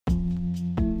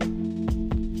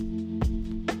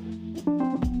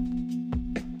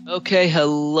Okay,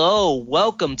 hello.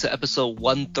 Welcome to episode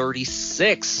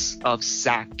 136 of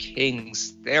Sack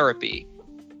Kings Therapy.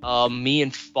 Me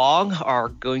and Fong are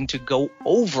going to go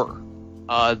over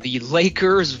the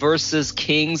Lakers versus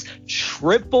Kings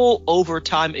triple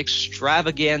overtime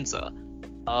extravaganza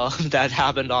that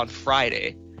happened on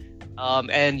Friday.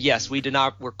 And yes, we did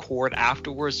not record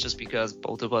afterwards just because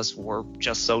both of us were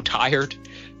just so tired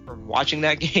from watching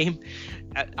that game.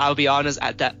 I'll be honest,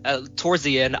 towards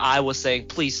the end, I was saying,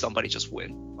 please, somebody just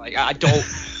win. Like, I do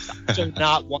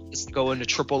not want this to go into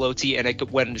triple OT, and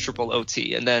it went into triple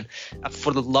OT. And then,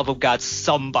 for the love of God,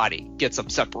 somebody get some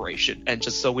separation, and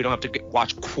just so we don't have to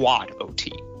watch quad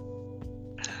OT.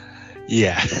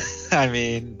 Yeah, I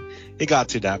mean, it got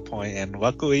to that point, and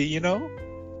luckily,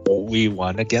 we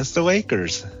won against the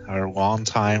Lakers, our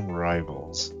longtime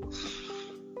rivals.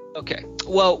 Okay,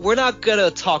 well, we're not going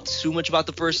to talk too much about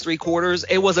the first three quarters.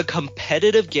 It was a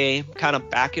competitive game, kind of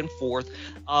back and forth.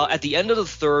 At the end of the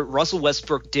third, Russell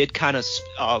Westbrook did kind of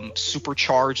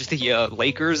supercharge the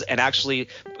Lakers and actually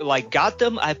got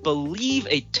them, I believe,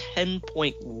 a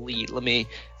 10-point lead. Let me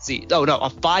see. Oh, no, a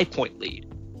 5-point lead.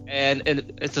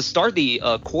 And to start the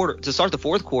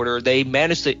fourth quarter, they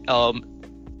managed to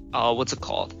what's it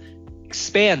called?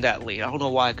 Expand that lead. I don't know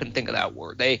why I couldn't think of that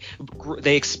word. They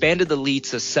expanded the lead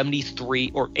to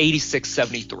 73 or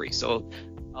 86-73. So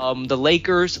the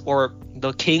Lakers or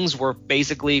the Kings were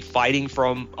basically fighting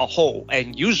from a hole,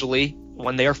 and usually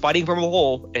when they are fighting from a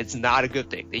hole, it's not a good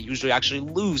thing. They usually actually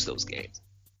lose those games.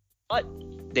 But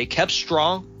they kept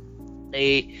strong.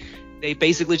 They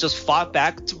basically just fought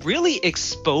back to really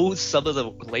expose some of the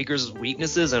Lakers'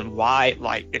 weaknesses and why,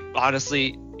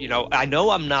 honestly, I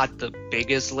know I'm not the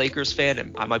biggest Lakers fan,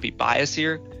 and I might be biased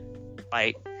here.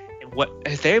 They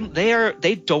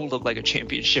don't look like a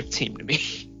championship team to me.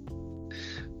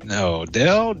 No,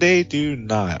 they do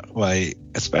not.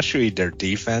 Especially their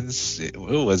defense, it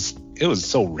was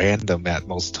so random at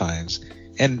most times,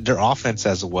 and their offense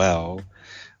as well.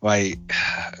 I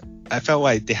felt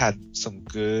like they had some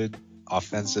good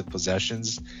offensive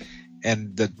possessions,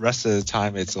 and the rest of the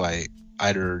time it's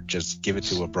either just give it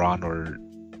to LeBron or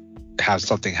have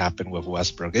something happen with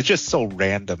Westbrook. It's just so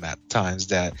random at times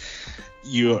that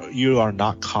you are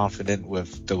not confident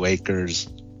with the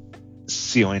Lakers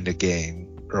sealing the game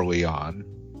early on.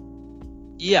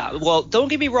 Yeah, well, don't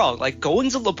get me wrong. Going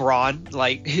to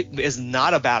LeBron is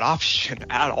not a bad option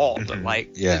at all. Mm-hmm.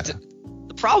 But yeah.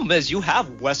 The problem is you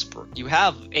have Westbrook, you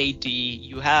have AD,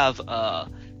 you have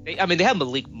they have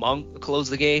Malik Monk to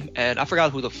close the game, and I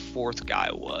forgot who the fourth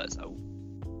guy was.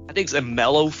 I think it's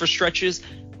Melo for stretches.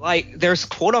 There's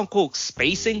quote unquote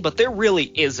spacing, but there really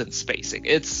isn't spacing.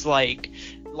 It's like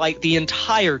the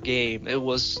entire game, it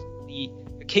was the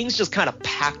Kings just kind of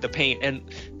packed the paint, and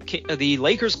the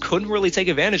Lakers couldn't really take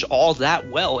advantage all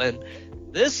that well. And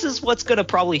this is what's gonna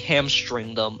probably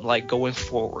hamstring them going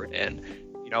forward. And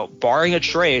barring a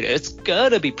trade, it's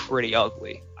gonna be pretty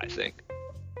ugly, I think.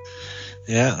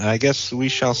 Yeah, I guess we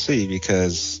shall see,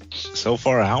 because so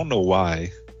far I don't know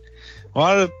why. A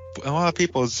lot of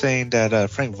people are saying that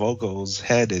Frank Vogel's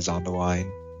head is on the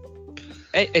line.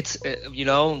 It's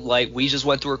we just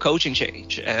went through a coaching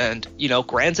change, and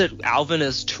granted, Alvin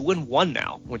is 2-1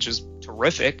 now, which is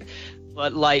terrific.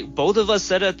 But both of us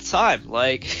said at the time,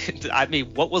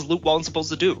 what was Luke Walton supposed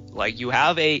to do? You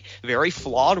have a very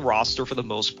flawed roster for the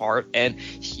most part, and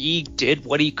he did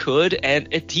what he could, and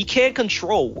he can't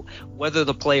control whether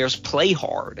the players play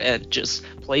hard and just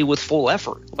play with full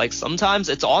effort. Sometimes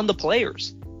it's on the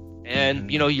players. And,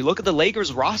 you look at the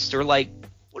Lakers roster, what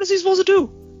is he supposed to do?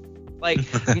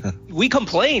 We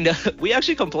complained. We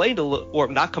actually complained or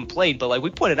not complained, but we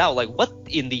pointed out, what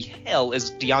in the hell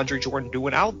is DeAndre Jordan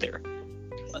doing out there?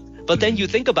 But then you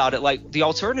think about it, the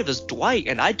alternative is Dwight,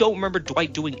 and I don't remember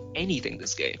Dwight doing anything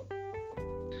this game.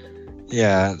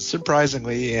 Yeah,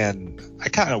 surprisingly, and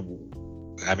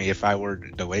if I were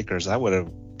the Lakers, I would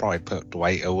have probably put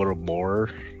Dwight a little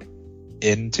more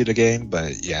into the game.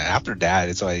 But yeah, after that,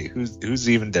 it's who's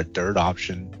even their third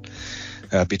option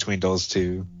between those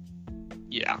two?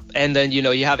 Yeah, and then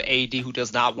you have AD who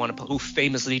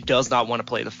famously does not want to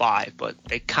play the 5, but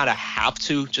they kind of have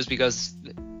to just because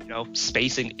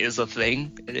spacing is a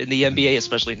thing in the NBA,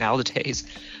 especially nowadays.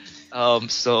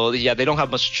 So yeah, they don't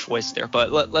have much choice there.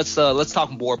 But let's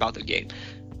talk more about the game.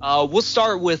 We'll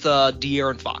start with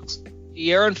De'Aaron Fox.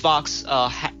 De'Aaron Fox,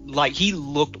 he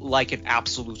looked like an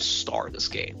absolute star this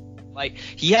game.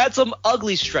 He had some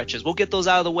ugly stretches. We'll get those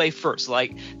out of the way first.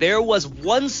 There was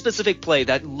one specific play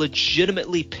that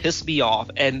legitimately pissed me off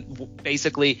and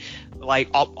basically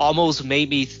almost made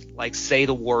me say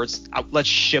the words, let's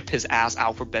ship his ass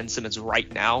out for Ben Simmons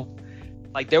right now.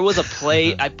 Like there was a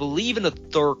play, I believe in the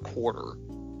third quarter,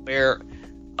 where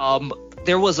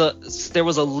there was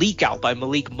a leak out by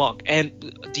Malik Monk, and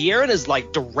De'Aaron is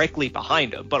like directly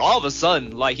behind him, but all of a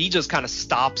sudden like he just kind of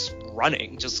stops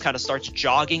running, just kind of starts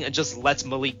jogging and just lets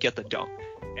Malik get the dunk.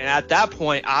 And at that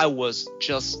point I was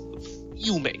just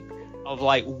fuming of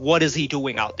like, what is he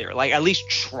doing out there? Like at least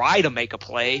try to make a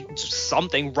play,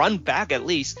 something, run back at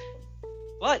least.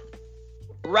 But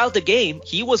throughout the game,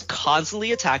 he was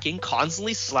constantly attacking,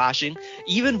 constantly slashing,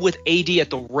 even with AD at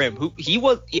the rim.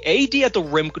 AD at the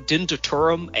rim didn't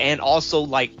deter him, and also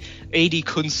like AD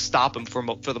couldn't stop him for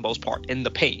the most part in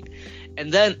the paint.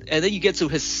 And then you get to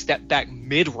his step back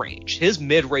mid range. His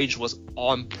mid range was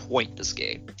on point this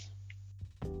game.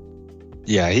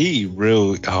 Yeah, he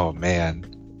really. Oh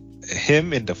man,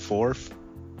 him in the first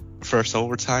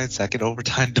overtime, second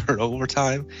overtime, third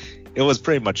overtime. It was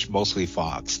pretty much mostly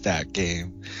Fox that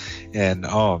game. And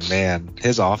oh man,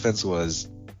 his offense was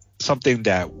something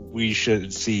that we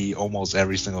should see almost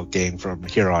every single game from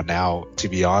here on out, to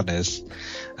be honest.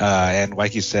 And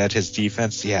like you said, his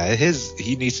defense, yeah,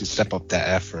 he needs to step up that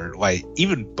effort. Like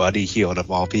even Buddy Hield of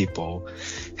all people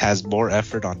has more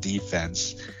effort on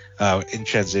defense in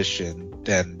transition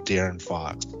than De'Aaron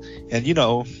Fox. And you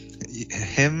know,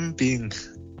 him being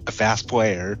a fast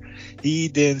player, he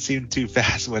didn't seem too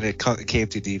fast when it came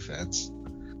to defense.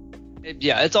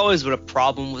 Yeah, it's always been a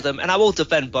problem with him, and I won't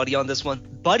defend Buddy on this one.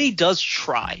 Buddy does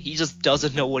try. He just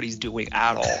doesn't know what he's doing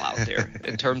at all out there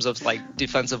in terms of like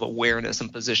defensive awareness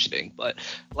and positioning. But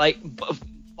like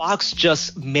Fox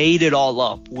just made it all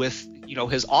up with, you know,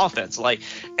 his offense. Like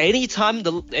anytime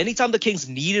the Kings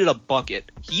needed a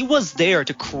bucket, he was there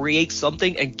to create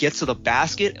something and get to the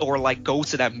basket or like go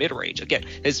to that mid range. Again,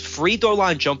 his free throw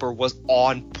line jumper was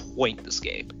on point this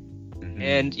game. Mm-hmm.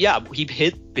 And yeah, he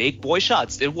hit big boy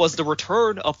shots. It was the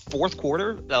return of fourth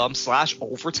quarter /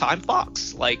 overtime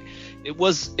Fox. Like it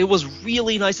was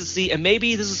really nice to see, and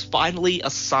maybe this is finally a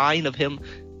sign of him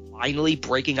finally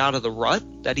breaking out of the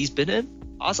rut that he's been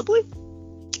in, possibly.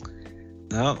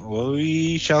 No, well,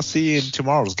 we shall see in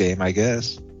tomorrow's game, I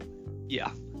guess.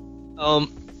 Yeah.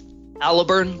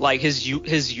 Halliburton, like his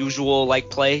usual like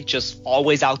play, just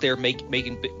always out there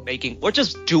making or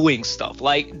just doing stuff.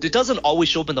 Like it doesn't always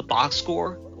show up in the box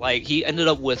score. Like he ended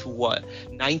up with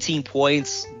 19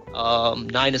 points,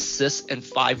 9 assists and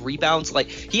 5 rebounds. Like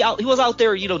he was out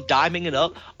there, you know, diming it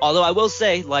up. Although I will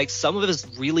say, like some of his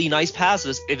really nice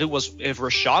passes, if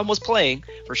Rashawn was playing,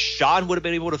 Rashawn would have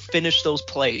been able to finish those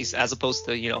plays as opposed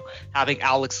to, you know, having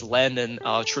Alex Len and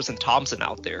Tristan Thompson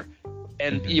out there.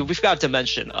 And you know, we forgot to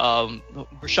mention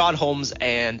Rashawn Holmes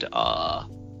and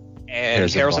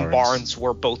Harrison Barnes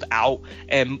were both out,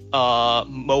 and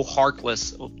Mo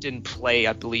Harkless didn't play,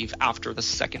 I believe, after the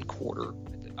second quarter.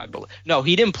 I believe. No,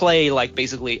 he didn't play like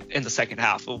basically in the second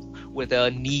half with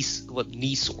knee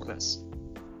soreness.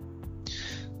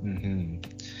 Mm-hmm.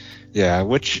 Yeah,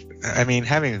 which I mean,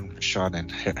 having Sean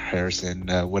and Harrison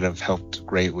would have helped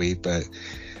greatly, but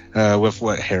with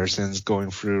what Harrison's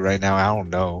going through right now, I don't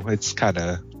know. It's kind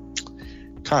of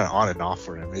on and off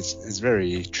for him. It's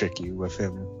very tricky with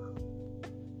him.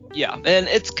 Yeah, and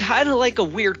it's kind of like a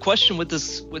weird question with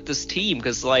this team,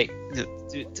 because like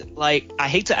I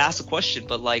hate to ask the question,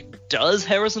 but like, does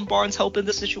Harrison Barnes help in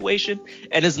this situation?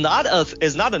 And it's not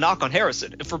a knock on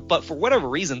Harrison, but for whatever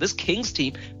reason, this Kings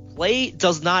team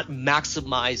does not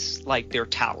maximize like their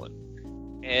talent.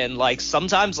 And like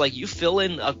sometimes like you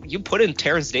put in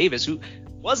Terrence Davis, who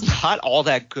was not all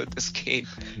that good this game.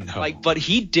 No. Like, but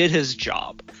he did his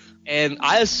job. And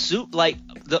I assume like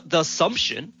the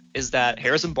assumption is that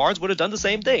Harrison Barnes would have done the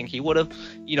same thing. He would have,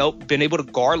 you know, been able to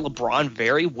guard LeBron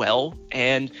very well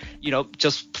and, you know,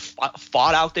 just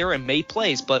fought out there and made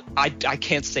plays. But I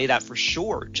can't say that for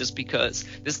sure, just because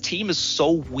this team is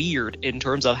so weird in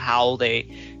terms of how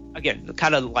they, again,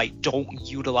 kind of like don't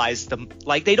utilize them.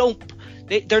 Like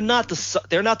they're not the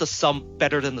sum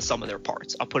better than the sum of their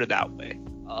parts. I'll put it that way.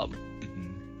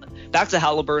 Back to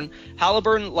Halliburton.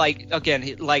 Halliburton, like again,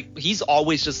 he's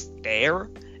always just there,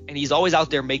 and he's always out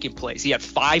there making plays. He had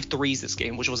 5 threes this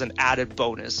game, which was an added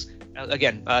bonus.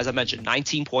 Again, as I mentioned,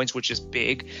 19 points, which is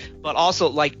big, but also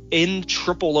like in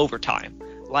triple overtime.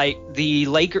 Like the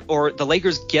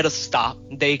Lakers get a stop.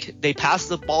 They pass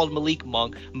the ball to Malik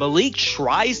Monk. Malik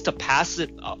tries to pass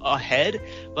it ahead,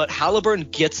 but Halliburton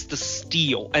gets the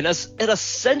steal, and it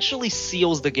essentially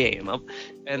seals the game.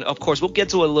 And of course, we'll get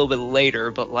to it a little bit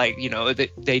later, but like, you know,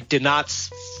 they did not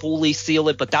fully seal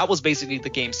it, but that was basically the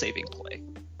game-saving play.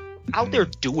 Out there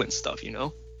doing stuff, you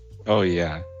know. Oh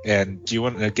yeah. And do you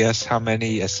want to guess how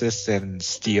many assists and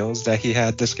steals that he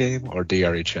had this game, or do you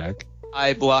already check?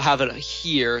 I have it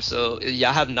here. So yeah,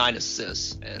 I have 9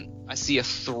 assists, and I see a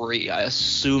 3. I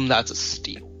assume that's a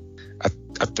steal.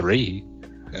 A 3?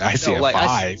 I see a like,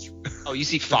 5. Oh, you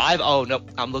see 5? Oh no,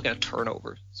 I'm looking at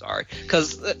turnover. Sorry,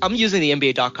 because I'm using the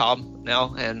NBA.com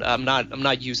now, and I'm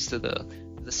not used to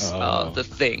the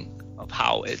thing of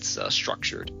how it's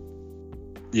structured.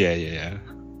 Yeah.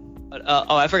 But,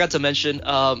 I forgot to mention.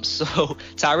 So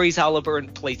Tyrese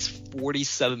Halliburton played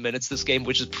 47 minutes this game,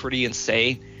 which is pretty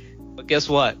insane. But guess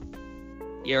what?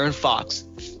 Aaron Fox,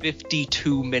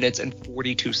 52 minutes and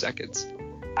 42 seconds.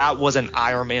 That was an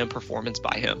Iron Man performance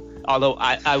by him. Although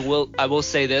I will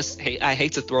say this, I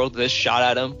hate to throw this shot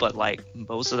at him, but like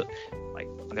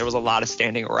there was a lot of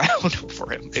standing around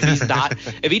for him.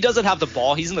 If he doesn't have the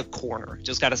ball, he's in the corner,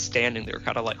 just kind of standing there,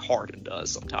 kind of like Harden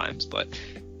does sometimes. But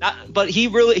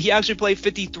he actually played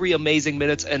 53 amazing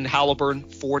minutes, and Halliburton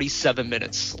 47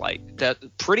 minutes. Like, that,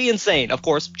 pretty insane. Of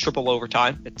course, triple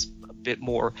overtime. It's a bit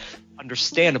more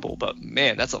understandable, but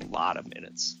man, that's a lot of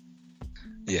minutes.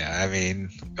 Yeah, I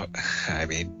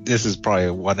mean, this is probably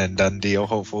a one and done deal.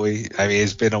 Hopefully, I mean,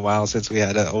 it's been a while since we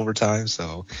had an overtime,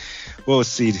 so we'll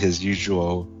see his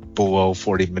usual below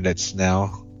 40 minutes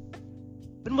now.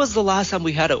 When was the last time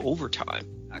we had an overtime?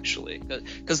 Actually,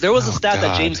 because there was a stat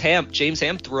that James Ham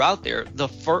threw out there.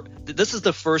 This is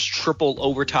the first triple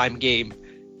overtime game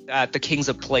that the Kings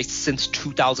have played since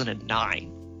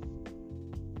 2009.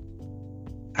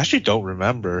 I actually don't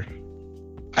remember.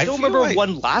 I don't remember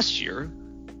one last year.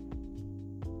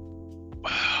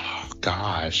 Oh,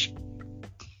 gosh.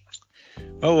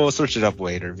 Oh, we'll search it up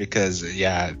later because,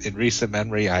 yeah, in recent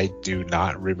memory, I do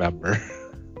not remember.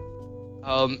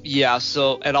 Yeah.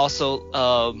 So, and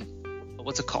also,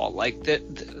 what's it called? Like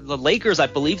the Lakers, I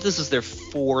believe this is their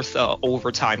 4th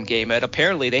overtime game, and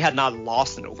apparently they had not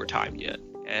lost in overtime yet.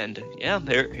 And yeah,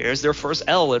 here's their first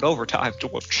L in overtime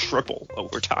to a triple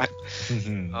overtime.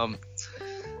 Mm-hmm.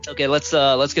 Okay,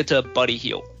 let's get to Buddy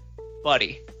Hield.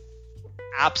 Buddy,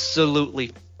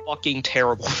 absolutely fucking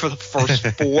terrible for the first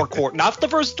 4 quarters. Not the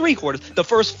first 3 quarters, the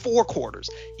first 4 quarters.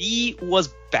 He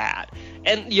was bad.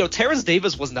 And Terrence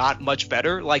Davis was not much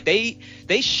better. Like they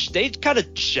kind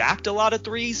of jacked a lot of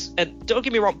threes. And don't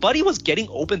get me wrong, Buddy was getting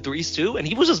open threes too, and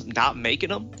he was just not making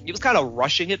them. He was kind of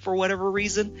rushing it for whatever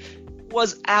reason.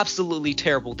 Was absolutely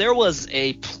terrible. There was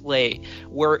a play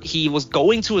where he was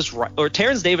going to his right, or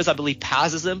Terrence Davis, I believe,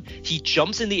 passes him. He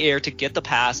jumps in the air to get the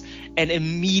pass and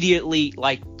immediately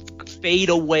fade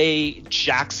away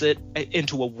jacks it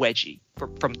into a wedgie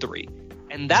from 3.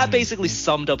 And that basically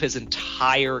summed up his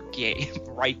entire game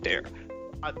right there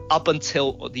up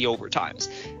until the overtimes.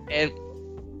 And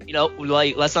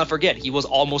let's not forget, he was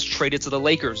almost traded to the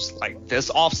Lakers this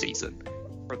offseason.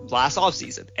 Last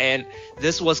offseason, and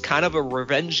this was kind of a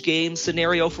revenge game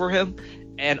scenario for him.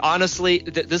 And honestly,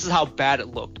 this is how bad it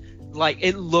looked.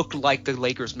 It looked like the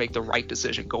Lakers make the right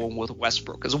decision going with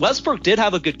Westbrook, because Westbrook did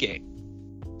have a good game.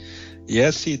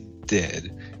 Yes, he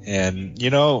did. And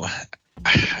to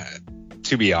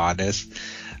be honest,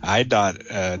 I thought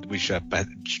we should have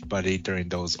benched Buddy during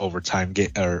those overtime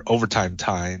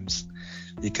times,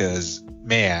 because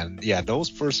man, yeah, those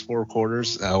first 4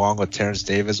 quarters along with Terrence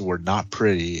Davis were not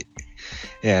pretty,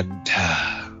 and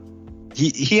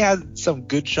he had some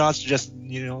good shots, just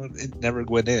it never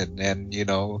went in. And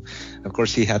of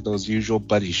course he had those usual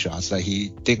Buddy shots that he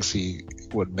thinks he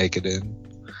would make it in.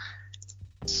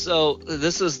 So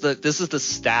this is the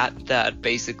stat that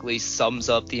basically sums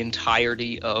up the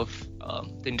entirety of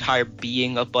the entire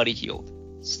being of Buddy Hield.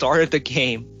 Started the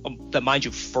game, that mind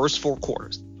you, first 4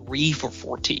 quarters, 3 for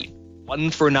 14.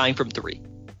 1 for 9 from 3.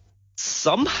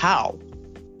 Somehow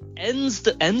ends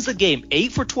the game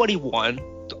 8 for 21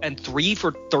 and 3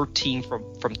 for 13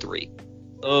 from 3.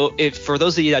 So for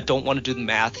those of you that don't want to do the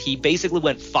math, he basically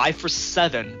went 5 for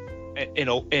 7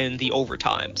 in the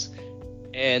overtimes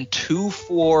and 2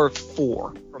 for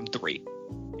 4 from 3.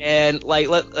 And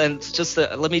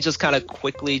let me just kind of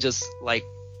quickly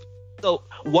so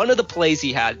one of the plays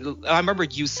he had, I remember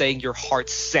you saying your heart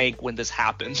sank when this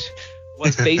happened.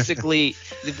 Was basically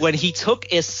when he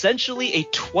took essentially a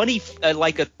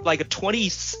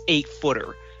 28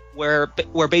 footer where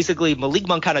basically Malik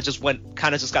Monk kind of just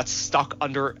got stuck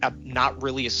under not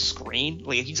really a screen.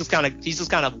 He just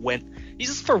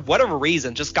for whatever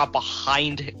reason just got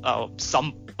behind I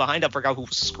forgot who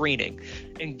was screening,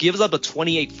 and gives up a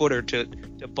 28 footer to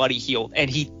Buddy Hield, and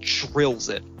he drills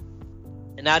it,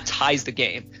 and that ties the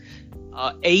game.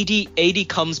 AD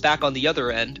comes back on the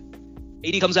other end.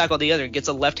 AD comes back on the other and gets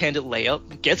a left-handed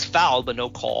layup, gets fouled but no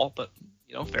call, but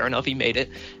fair enough, he made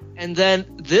it. And then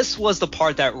this was the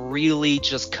part that really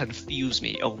just confused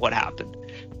me of what happened.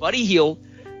 Buddy Hield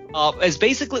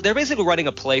they're basically running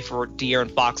a play for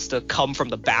De'Aaron Fox to come from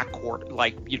the backcourt,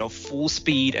 like, full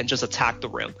speed and just attack the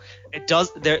rim. It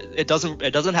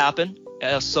doesn't happen.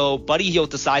 So Buddy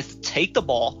Hield decides to take the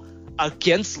ball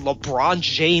against LeBron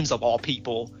James of all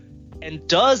people, and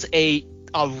does a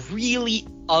really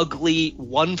ugly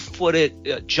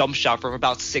one-footed jump shot from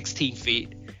about 16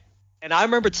 feet. And I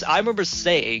remember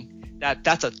saying that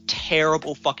that's a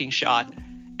terrible fucking shot.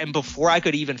 And before I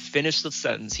could even finish the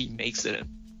sentence, he makes it in.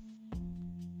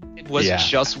 It was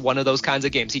just one of those kinds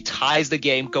of games. He ties the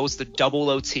game, goes to double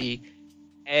OT,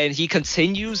 and he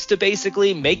continues to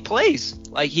basically make plays.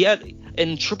 Like, he had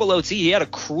in triple OT, he had a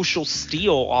crucial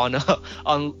steal on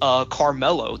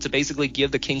Carmelo to basically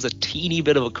give the Kings a teeny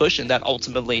bit of a cushion that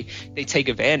ultimately they take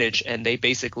advantage, and they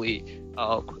basically,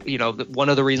 one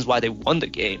of the reasons why they won the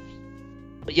game.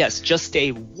 But yes, just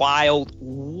a wild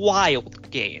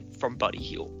game from Buddy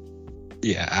Hield.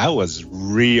 Yeah, I was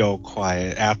real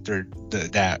quiet after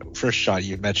that first shot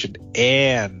you mentioned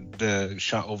and the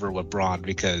shot over LeBron,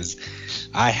 because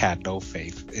I had no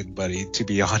faith in Buddy, to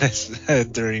be honest,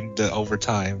 during the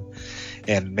overtime.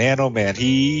 And man, oh man,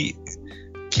 he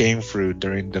came through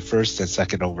during the first and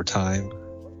second overtime.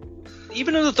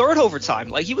 Even in the third overtime,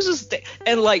 like, he was just,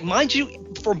 and like, mind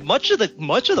you, for much of the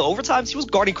overtimes, he was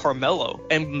guarding Carmelo,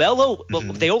 and Melo,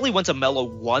 they only went to Melo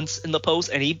once in the post,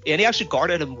 and he actually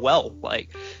guarded him well. Like,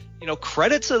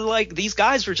 credit to, like, these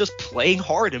guys for just playing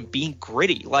hard and being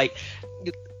gritty. Like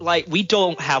we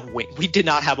don't have wing. We did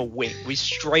not have a wing. We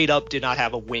straight up did not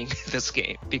have a wing this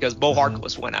game because Mo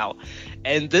Harkless went out,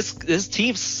 and this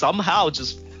team somehow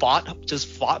just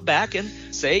fought back and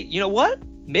say, you know what?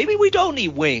 Maybe we don't need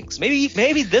wings. Maybe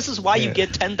this is why you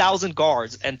get 10,000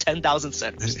 guards and 10,000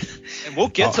 centers. And we'll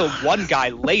get to one guy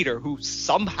later who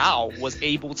somehow was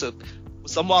able to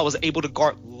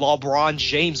guard LeBron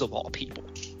James of all people.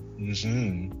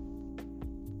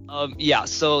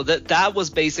 So that was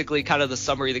basically kind of the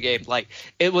summary of the game. Like,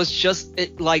 it was just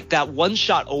like that one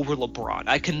shot over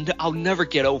LeBron. I'll never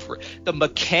get over it. The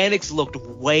mechanics looked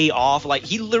way off. Like,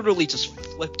 he literally just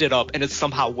flipped it up and it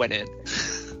somehow went in.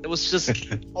 It was just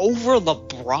over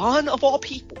LeBron of all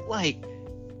people. Like,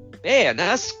 man,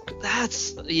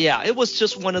 it was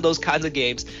just one of those kinds of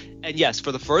games. And yes,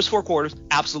 for the first four quarters,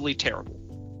 absolutely terrible.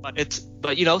 But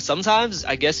sometimes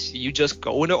I guess you just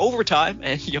go into overtime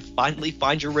and you finally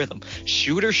find your rhythm.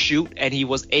 Shoot or shoot, and he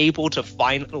was able to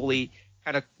finally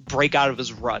kind of break out of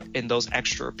his rut in those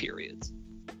extra periods.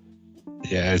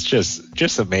 Yeah, it's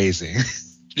just amazing.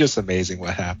 Just amazing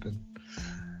what happened.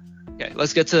 Okay,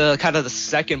 let's get to kind of the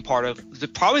second part of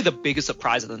probably the biggest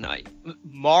surprise of the night.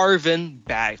 Marvin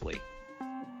Bagley.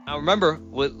 Now remember,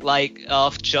 with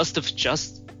just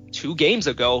 2 games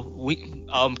ago,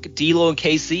 D'Lo and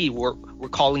KC were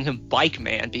calling him Bike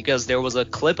Man because there was a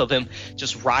clip of him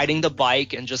just riding the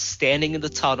bike and just standing in the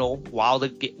tunnel while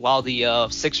the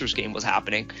Sixers game was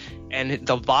happening, and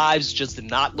the vibes just did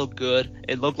not look good.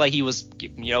 It looked like he was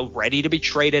ready to be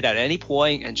traded at any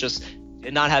point and just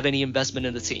did not have any investment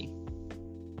in the team.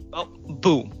 Well,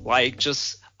 boom, like,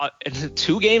 just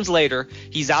 2 games later,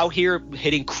 he's out here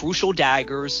hitting crucial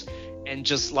daggers and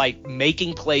just like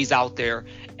making plays out there,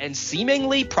 and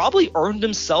seemingly probably earned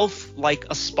himself like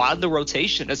a spot in the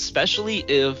rotation, especially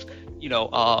if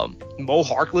Mo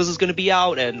Harkless is going to be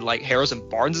out and like Harrison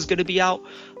Barnes is going to be out.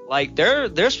 Like,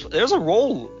 there's a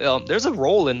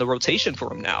role in the rotation for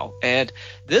him now. And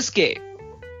this game,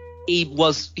 he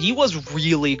was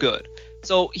really good.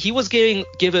 So he was given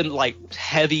like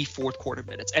heavy fourth quarter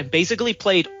minutes and basically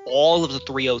played all of the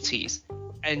 3 OTs.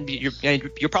 And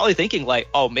you're probably thinking like,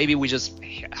 oh, maybe we just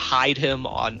hide him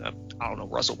on I don't know,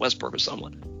 Russell Westbrook or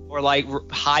someone, or like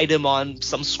hide him on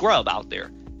some scrub out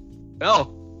there.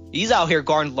 No, he's out here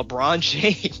guarding LeBron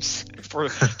James for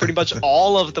pretty much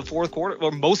all of the fourth quarter,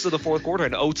 or most of the fourth quarter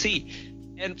in OT.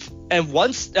 And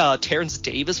once Terrence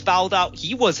Davis fouled out,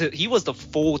 he was the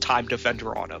full-time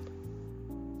defender on him.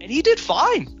 And he did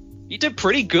fine. He did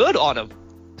pretty good on him.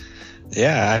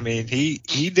 Yeah, I mean,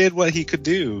 he did what he could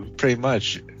do, pretty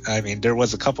much. I mean, there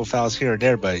was a couple fouls here and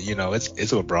there, but,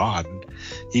 it's LeBron.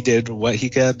 He did what he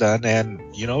could have done, and,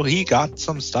 he got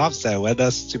some stops that led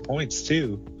us to points,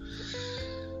 too.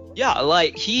 Yeah,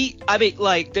 like,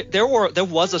 there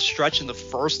was a stretch in the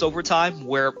first overtime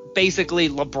where basically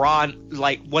LeBron,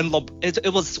 like,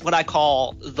 it was what I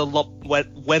call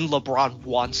when LeBron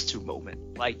wants to moment.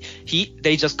 Like,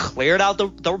 they just cleared out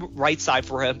the right side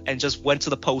for him and just went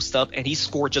to the post up, and he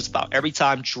scored just about every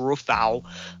time, drew a foul.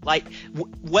 Like,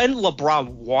 when LeBron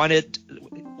wanted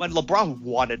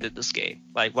it this game,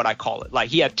 like what I call it, like,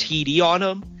 he had TD on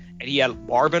him and he had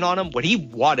Marvin on him. When he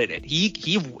wanted it,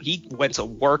 he went to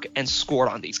work and scored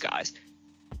on these guys.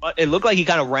 But it looked like he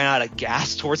kind of ran out of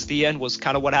gas towards the end was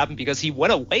kind of what happened because he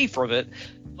went away from it.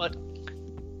 But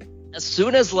as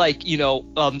soon as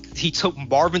he took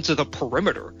Marvin to the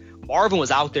perimeter, Marvin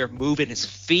was out there moving his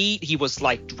feet. He was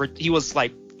like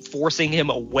forcing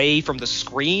him away from the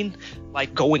screen,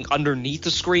 like going underneath the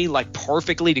screen like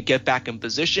perfectly to get back in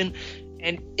position.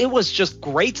 And it was just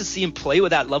great to see him play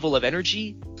with that level of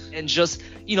energy and just,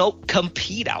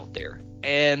 compete out there.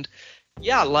 And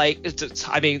yeah,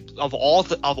 of all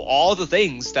the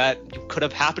things that could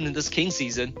have happened in this King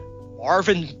season,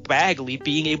 Marvin Bagley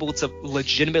being able to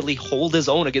legitimately hold his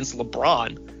own against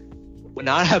LeBron would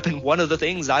not have been one of the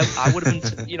things I would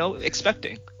have been,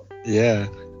 expecting. Yeah.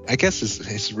 I guess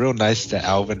it's real nice that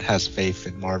Alvin has faith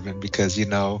in Marvin because,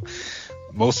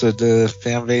 most of the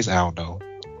fan base, I don't know,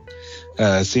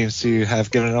 seems to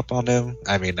have given up on him.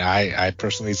 I mean, I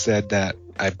personally said that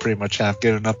I pretty much have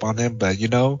given up on him, but,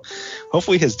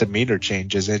 hopefully his demeanor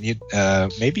changes and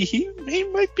maybe he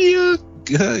might be,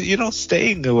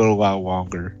 staying a little while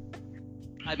longer.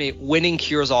 I mean, winning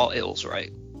cures all ills,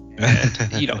 right? And,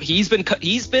 he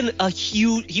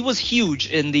was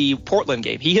huge in the Portland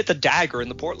game. He hit the dagger in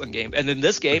the Portland game, and in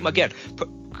this game again,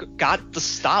 got the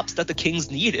stops that the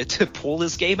Kings needed to pull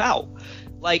this game out.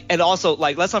 And also,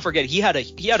 let's not forget he had a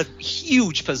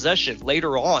huge possession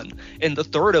later on in the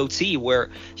third OT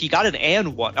where he got an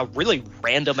and one, a really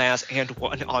random ass and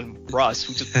one on Russ,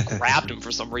 who just grabbed him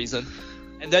for some reason.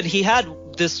 And then he had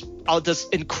this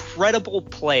incredible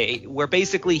play where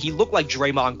basically he looked like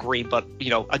Draymond Green, but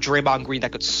a Draymond Green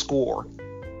that could score.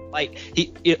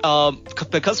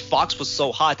 Because Fox was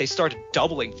so hot, they started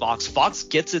doubling Fox. Fox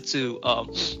gets it to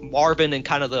Marvin in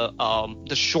kind of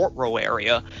the short row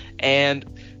area, and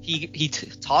he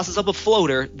tosses up a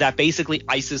floater that basically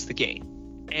ices the game.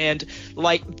 And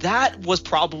that was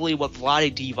probably what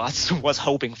Vlade Divac was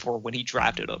hoping for when he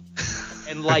drafted him.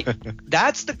 And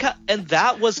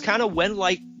that was kind of when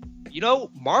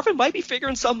Marvin might be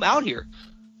figuring something out here.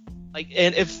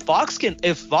 And if Fox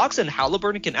and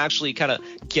Halliburton can actually kind of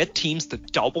get teams to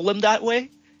double him that way,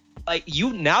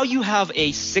 you have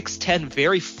a 6'10"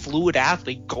 very fluid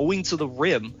athlete going to the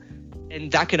rim, and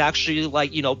that can actually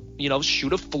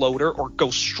shoot a floater or go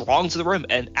strong to the rim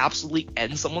and absolutely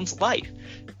end someone's life.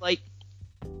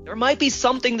 There might be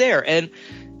something there. And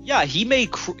yeah, he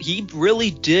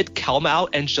really did come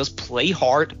out and just play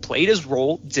hard, played his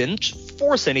role, didn't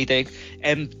force anything,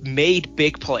 and made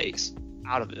big plays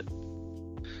out of it.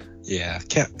 Yeah,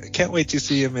 can't wait to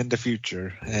see him in the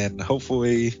future, and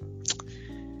hopefully,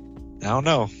 I don't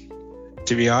know.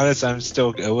 To be honest, I'm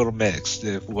still a little mixed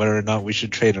if whether or not we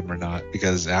should trade him or not,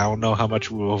 because I don't know how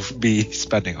much we'll be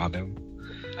spending on him.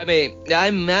 I mean, I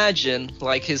imagine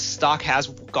his stock has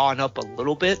gone up a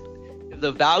little bit. If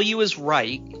the value is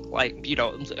right,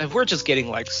 if we're just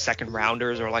getting second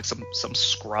rounders or some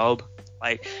scrub,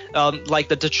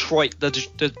 the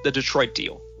Detroit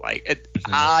deal.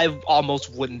 I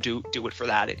almost wouldn't do it for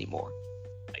that anymore.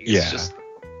 It's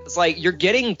you're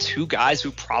getting two guys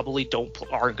who probably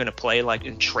aren't going to play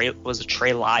in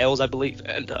Trey Lyles, I believe,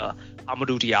 and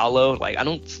Amadou Diallo. I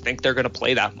don't think they're going to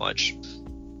play that much.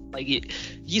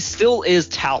 He still is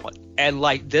talent, and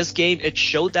this game, it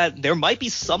showed that there might be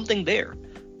something there.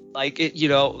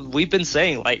 We've been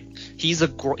saying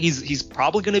he's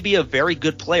probably going to be a very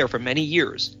good player for many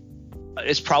years.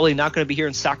 It's probably not going to be here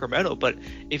in Sacramento, but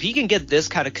if he can get this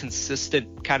kind of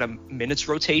consistent kind of minutes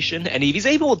rotation, and if he's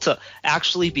able to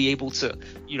actually be able to,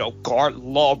 guard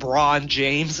LeBron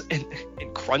James in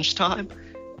crunch time,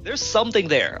 there's something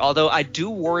there. Although I do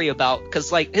worry about,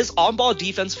 because his on-ball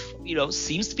defense,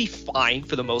 seems to be fine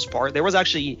for the most part. There was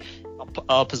actually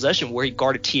a possession where he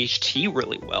guarded THT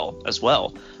really well as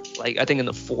well. I think in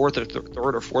the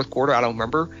third or fourth quarter, I don't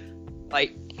remember.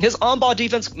 His on-ball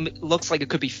defense looks like it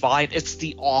could be fine. It's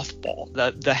the off-ball,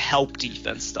 the help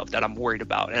defense stuff that I'm worried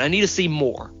about, and I need to see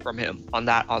more from him on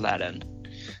that end.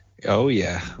 Oh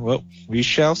yeah, well, we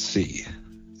shall see.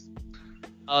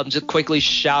 Just quickly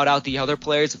shout out the other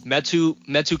players.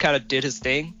 Metu kind of did his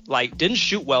thing. Didn't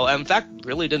shoot well, and in fact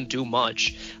really didn't do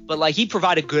much, but he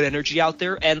provided good energy out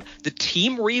there, and the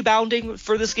team rebounding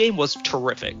for this game was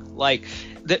terrific.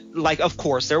 Of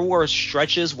course there were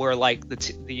stretches where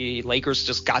the Lakers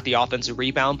just got the offensive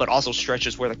rebound, but also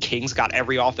stretches where the Kings got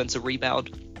every offensive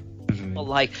rebound. Mm-hmm.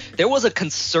 But there was a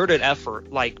concerted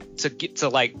effort to get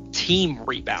to team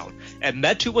rebound, and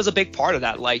Metu was a big part of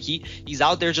that. He's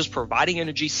out there just providing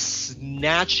energy,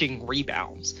 snatching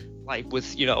rebounds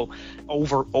with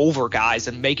over guys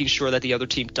and making sure that the other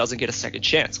team doesn't get a second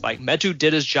chance. Metu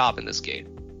did his job in this game.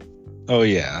 Oh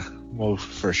yeah, well,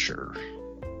 for sure.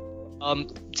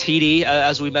 TD,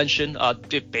 as we mentioned,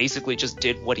 basically just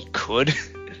did what he could.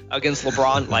 against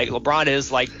LeBron. Like LeBron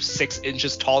is like 6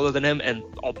 inches taller than him and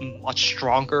much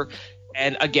stronger.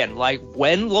 And again, like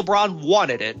when LeBron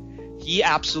wanted it, he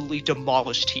absolutely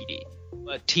demolished TD.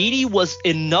 But TD was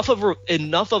enough of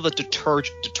a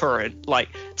deterrent, like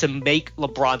to make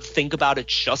LeBron think about it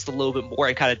just a little bit more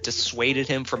and kind of dissuaded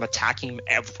him from attacking him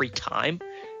every time.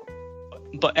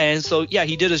 And so yeah,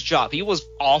 he did his job. He was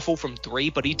awful from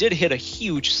 3, but he did hit a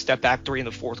huge step back 3 in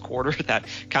the fourth quarter that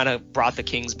kind of brought the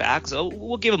Kings back. So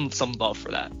we'll give him some love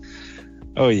for that.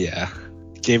 Oh yeah,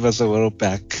 gave us a little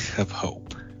back of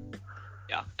hope.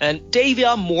 Yeah, and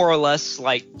Davion more or less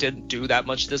like didn't do that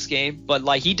much this game, but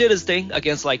like he did his thing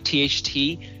against like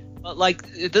THT. But like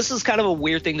this is kind of a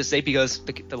weird thing to say because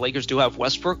the Lakers do have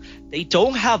Westbrook. They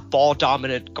don't have ball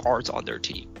dominant guards on their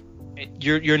team.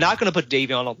 You're not going to put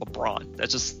Davion on LeBron.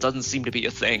 That just doesn't seem to be a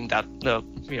thing that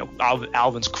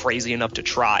Alvin's crazy enough to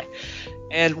try.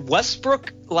 And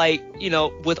Westbrook, like,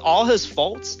 with all his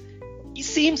faults, he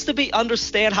seems to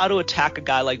understand how to attack a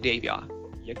guy like Davion.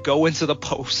 You go into the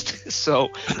post.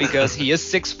 So because he is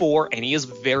 6'4" and he is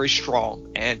very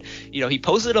strong, and he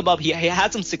posted him up. He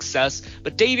had some success,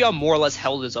 but Davion more or less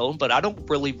held his own. But I don't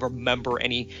really remember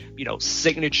any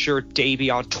signature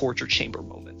Davion torture chamber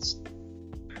moments.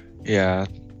 Yeah,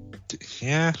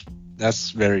 that's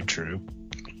very true.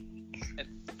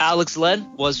 Alex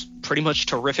Len was pretty much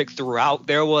terrific throughout.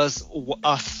 There was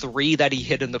a 3 that he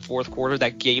hit in the fourth quarter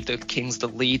that gave the Kings the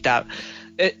lead. That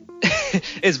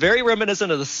is very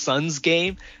reminiscent of the Suns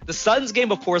game. The Suns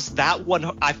game, of course, that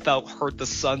one I felt hurt the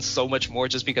Suns so much more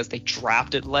just because they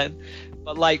drafted Len.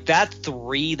 But like that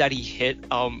 3 that he hit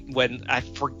when I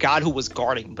forgot who was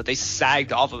guarding, but they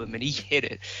sagged off of him and he hit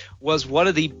it, was one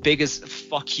of the biggest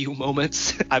fuck you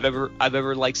moments I've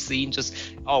ever like seen. Just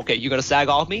okay, you're gonna sag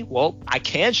off me? Well, I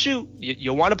can't shoot.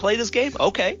 You want to play this game?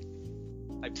 Okay,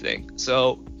 type thing.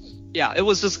 So yeah, it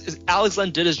was just Alex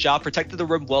Len did his job, protected the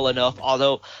rim well enough.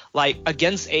 Although like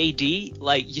against AD,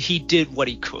 like he did what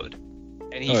he could.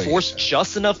 And he forced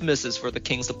just enough misses for the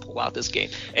Kings to pull out this game.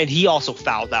 And he also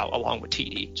fouled out along with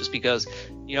TD just because,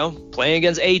 playing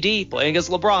against AD, playing against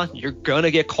LeBron, you're going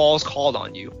to get calls called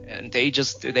on you. And they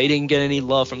didn't get any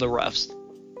love from the refs.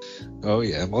 Oh,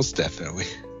 yeah, most definitely.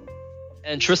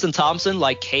 And Tristan Thompson,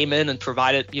 like, came in and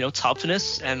provided,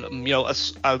 toughness and,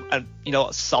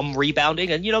 some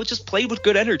rebounding and, just played with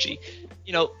good energy.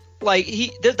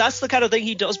 That's the kind of thing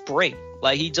he does bring.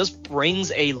 Like he just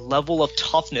brings a level of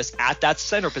toughness at that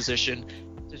center position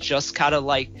to just kind of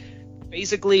like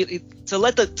basically to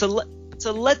let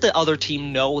the other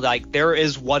team know like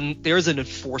there's an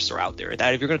enforcer out there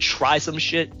that if you're gonna try some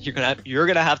shit, you're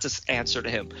gonna have to answer to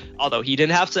him. Although he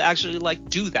didn't have to actually like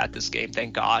do that this game,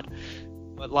 thank God.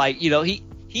 But like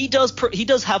he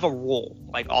does have a role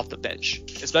like off the bench,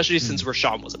 especially since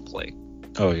Rashawn wasn't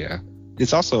playing. Oh yeah.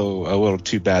 It's also a little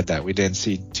too bad that we didn't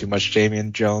see too much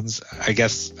Damian Jones. I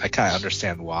guess I kind of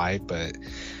understand why, but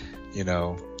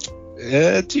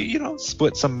to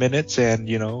split some minutes and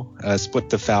split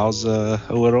the fouls a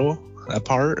little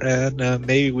apart, and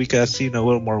maybe we could have seen a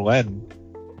little more Len.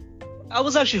 I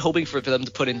was actually hoping for them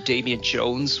to put in Damian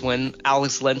Jones when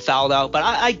Alex Len fouled out, but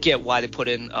I get why they put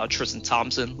in Tristan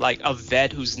Thompson, like a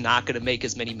vet who's not going to make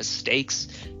as many mistakes.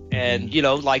 And,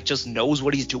 just knows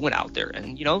what he's doing out there.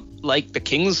 And, the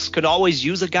Kings could always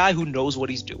use a guy who knows what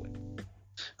he's doing.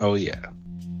 Oh, yeah.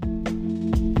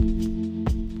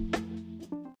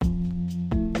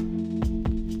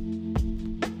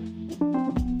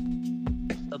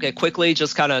 Okay, quickly,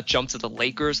 just kind of jump to the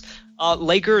Lakers.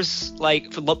 Lakers,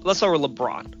 let's start with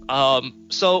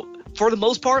LeBron. So for the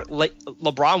most part,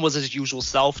 LeBron was his usual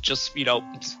self. Just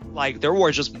there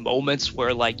were just moments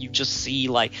where you just see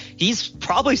he's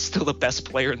probably still the best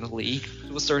player in the league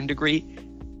to a certain degree.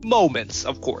 Moments,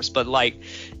 of course, but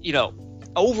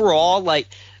overall,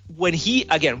 when he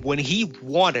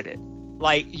wanted it,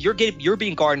 you're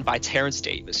being guarded by Terrence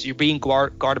Davis, you're being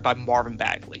guarded by Marvin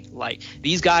Bagley.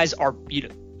 These guys are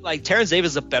Terrence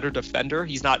Davis is a better defender.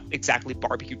 He's not exactly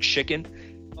barbecue chicken.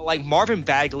 Marvin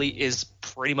Bagley is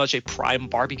pretty much a prime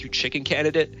barbecue chicken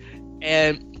candidate,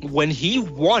 and when he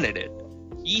wanted it,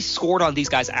 he scored on these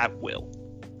guys at will.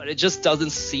 But it just doesn't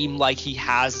seem like he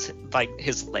has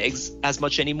his legs as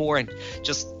much anymore, and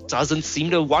just doesn't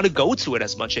seem to want to go to it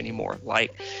as much anymore.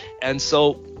 And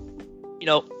so,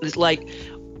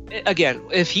 again,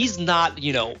 if he's not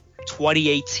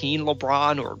 2018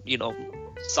 LeBron or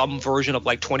some version of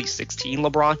 2016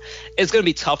 LeBron, it's going to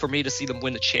be tough for me to see them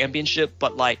win the championship.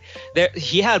 But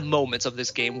he had moments of this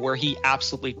game where he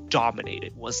absolutely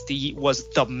dominated, was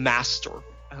the master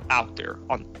out there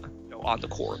on the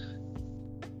court.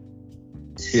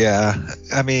 Yeah,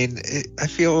 I mean, I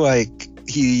feel like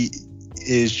he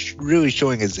is really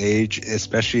showing his age,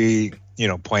 especially,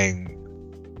 playing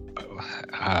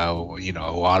a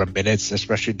lot of minutes,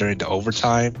 especially during the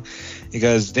overtime,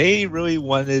 because they really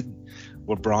wanted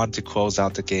LeBron to close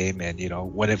out the game and,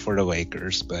 win it for the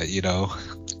Lakers. But,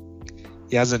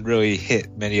 he hasn't really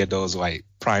hit many of those like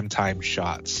primetime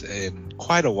shots in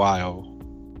quite a while.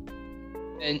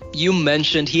 And you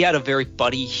mentioned he had a very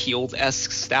Buddy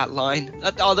Hield-esque stat line,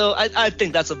 although I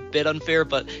think that's a bit unfair,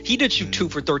 but he did shoot 2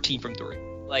 for 13 from 3.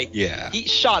 He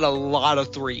shot a lot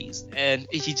of threes, and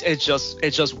it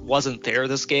just wasn't there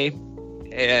this game.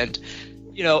 And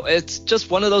it's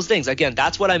just one of those things. Again,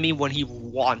 that's what I mean when he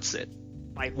wants it.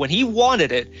 Like when he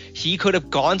wanted it, he could have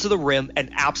gone to the rim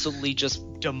and absolutely just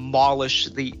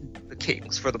demolished the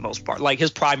Kings for the most part, like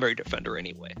his primary defender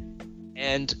anyway.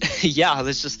 And yeah,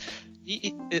 it's just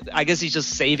I guess he's just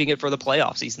saving it for the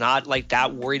playoffs. He's not like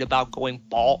that worried about going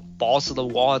balls to the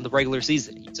wall in the regular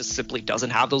season. He just simply doesn't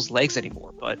have those legs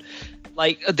anymore. But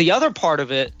like the other part of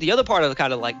the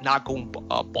kind of like not going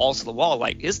balls to the wall,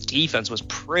 like his defense was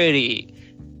pretty,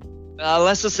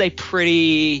 let's just say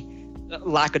pretty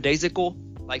lackadaisical,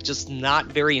 like just not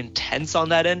very intense on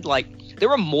that end. Like there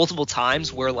were multiple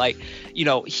times where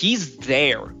he's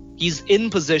there, he's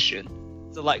in position.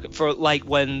 So when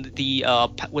the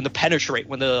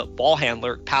ball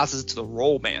handler passes to the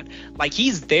roll man, like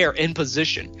he's there in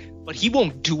position, but he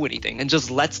won't do anything and just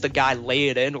lets the guy lay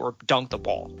it in or dunk the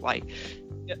ball. Like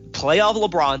playoff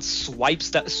LeBron swipes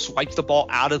the ball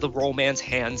out of the roll man's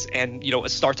hands and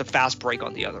it starts a fast break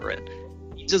on the other end.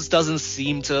 He just doesn't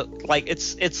seem to like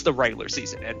it's the regular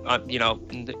season, and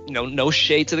no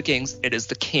shade to the Kings. It is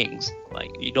the Kings. Like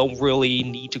you don't really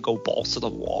need to go balls to the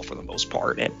wall for the most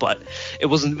part, but it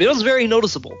was very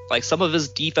noticeable. Like some of his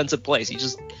defensive plays, he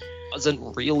just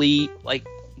wasn't really like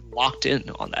locked in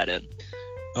on that end.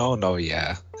 Oh no,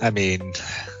 yeah. I mean,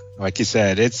 like you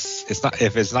said, it's not,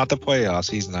 if it's not the playoffs,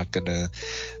 he's not gonna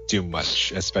do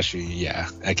much, especially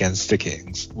against the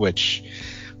Kings, which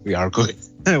we are good.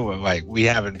 Like we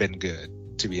haven't been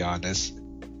good, to be honest.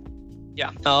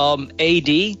 Yeah. AD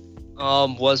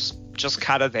was just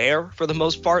kind of there for the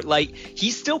most part. Like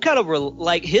he's still kind of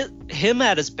him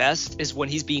at his best is when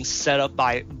he's being set up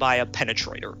by a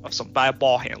penetrator by a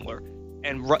ball handler.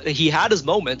 And he had his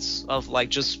moments of like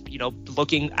just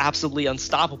looking absolutely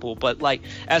unstoppable, but like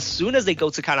as soon as they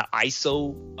go to kind of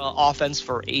ISO offense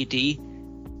for AD,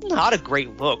 not a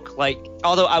great look. Like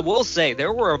although I will say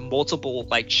there were multiple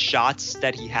like shots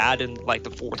that he had in like the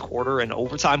fourth quarter and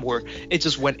overtime where it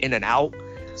just went in and out,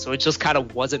 so it just kind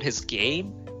of wasn't his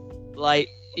game. Like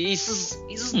he's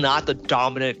just not the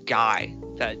dominant guy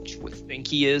that you would think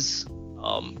he is.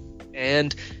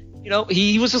 And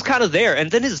he was just kind of there. And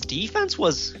then his defense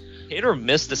was hit or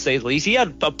miss, to say the least. He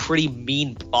had a pretty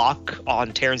mean block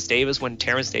on Terrence Davis when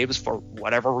Terrence Davis, for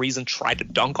whatever reason, tried to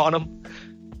dunk on him.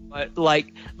 But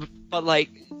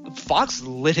Fox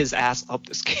lit his ass up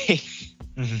this game.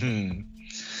 Mm-hmm.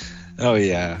 Oh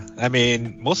yeah. I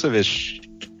mean, most of his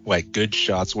good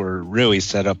shots were really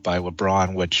set up by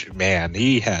LeBron, which man,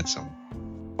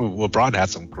 LeBron had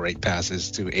some great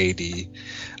passes to AD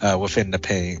within the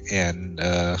paint, and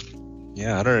other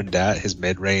than that, his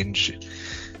mid-range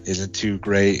isn't too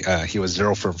great. He was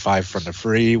 0 from 5 from the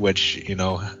free, which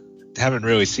haven't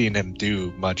really seen him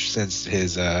do much since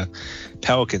his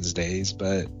Pelicans days.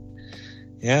 But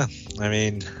yeah, I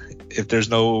mean, if there's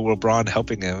no LeBron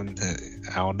helping him,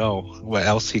 I don't know what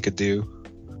else he could do.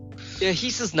 Yeah,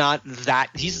 he's just not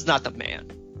the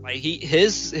man. Like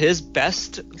his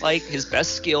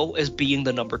best skill is being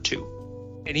the number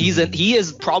 2, and he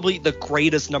is probably the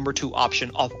greatest number 2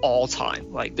 option of all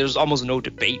time. Like there's almost no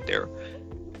debate there.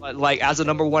 But like as a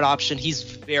number 1 option, he's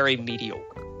very mediocre.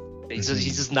 He's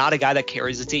just not a guy that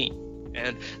carries a team.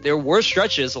 And there were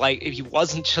stretches like he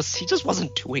just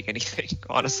wasn't doing anything,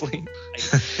 honestly.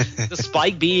 Like,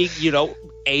 despite being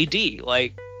AD,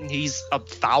 like he's a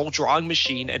foul drawing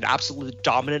machine, an absolutely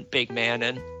dominant big man,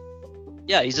 and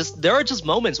yeah, there are just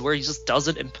moments where he just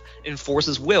doesn't enforce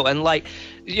his will. And like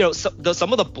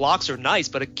some of the blocks are nice,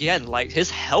 but again, like his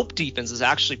help defense is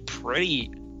actually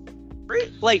pretty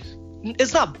like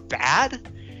it's not bad,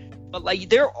 but like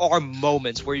there are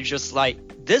moments where you're just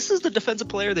like, this is the defensive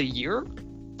player of the year.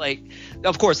 Like,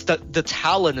 of course, the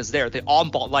talent is there, the on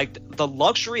ball, like the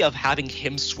luxury of having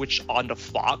him switch on to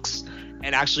Fox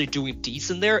and actually doing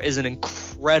decent there is an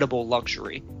incredible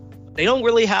luxury. They don't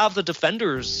really have the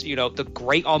defenders, the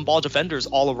great on ball defenders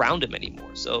all around him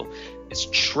anymore. So it's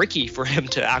tricky for him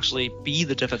to actually be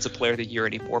the defensive player of the year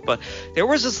anymore. But there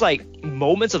was just like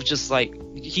moments of just like,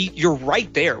 you're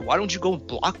right there. Why don't you go and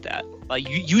block that? Like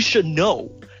you should know.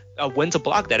 when to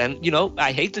block that. And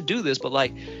I hate to do this, but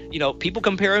like, people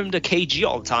compare him to KG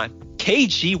all the time.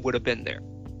 KG would have been there.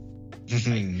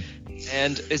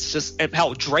 And it's just, and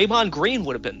hell, Draymond Green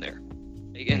would have been there.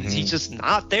 And he's just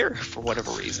not there for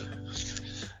whatever reason.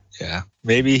 Yeah,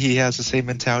 maybe he has the same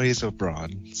mentality as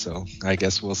LeBron. So I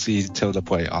guess we'll see till the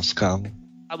playoffs come.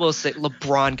 I will say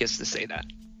LeBron gets to say that,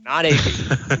 not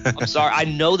AD. I'm sorry. I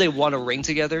know they won a ring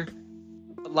together.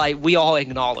 But like, we all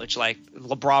acknowledge, like,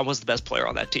 LeBron was the best player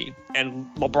on that team. And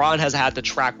LeBron has had the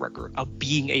track record of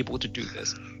being able to do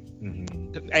this.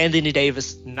 Anthony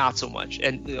Davis, not so much.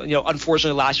 And,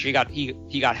 unfortunately, last year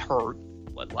he got hurt.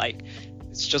 But, like,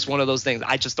 it's just one of those things.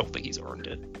 I just don't think he's earned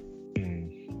it.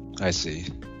 I see.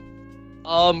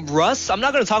 Russ, I'm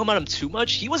not going to talk about him too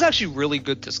much. He was actually really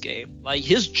good this game. Like,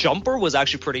 his jumper was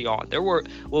actually pretty on.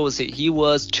 He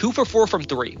was 2 for 4 from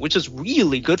 3, which is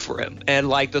really good for him. And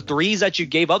like the threes that you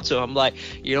gave up to him, like,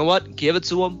 you know what? Give it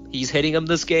to him. He's hitting them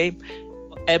this game.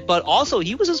 But also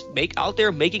he was just out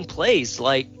there making plays.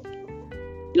 Like,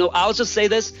 I'll just say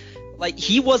this, like,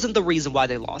 he wasn't the reason why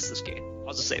they lost this game.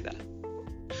 I'll just say that.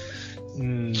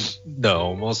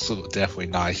 No, most definitely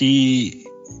not.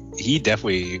 He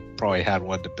definitely probably had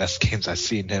one of the best games I've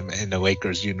seen him in the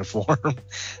Lakers uniform,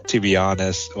 to be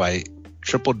honest. Like,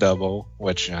 triple-double,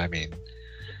 which, I mean,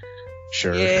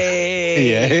 sure. Yay!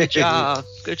 Yeah.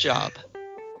 Good job.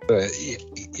 But,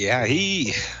 yeah,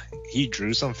 he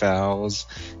drew some fouls.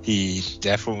 He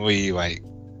definitely, like,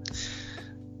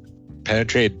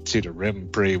 penetrated to the rim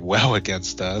pretty well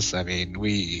against us. I mean,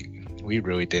 we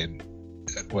really didn't,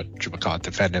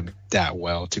 defend him that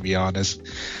well, to be honest.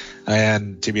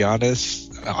 And to be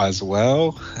honest, as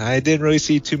well, I didn't really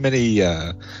see too many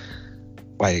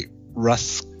like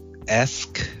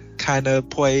Russ-esque kind of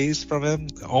plays from him.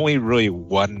 Only really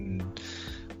one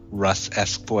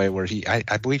Russ-esque play where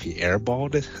I believe he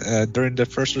airballed during the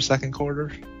first or second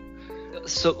quarter.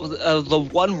 So the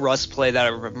one Russ play that I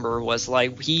remember was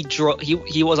like he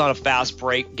was on a fast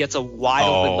break, gets a wide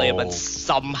open layup and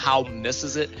somehow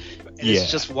misses it. And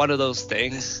it's just one of those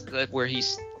things where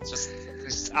he's just,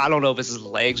 I don't know if it's his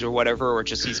legs or whatever, or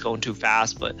just he's going too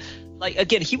fast. But like,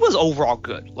 again, he was overall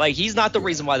good. Like, he's not the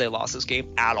reason why they lost this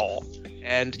game at all.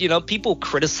 And people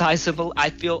criticize him, I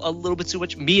feel, a little bit too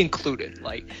much, me included.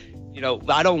 Like,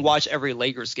 I don't watch every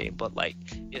Lakers game, but like,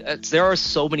 there are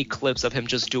so many clips of him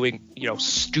just doing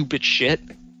stupid shit.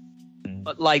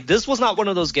 But like, this was not one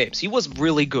of those games. He was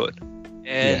really good.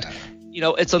 And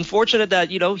it's unfortunate that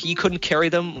he couldn't carry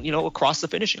them across the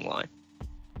finishing line.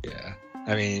 Yeah,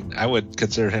 I mean, I would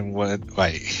consider him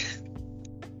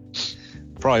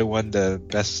probably one of the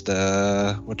best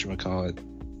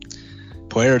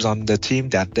players on the team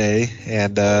that day.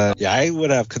 And I would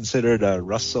have considered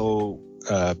Russell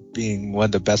being one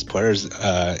of the best players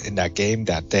in that game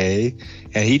that day.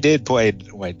 And he did play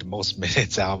like the most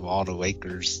minutes out of all the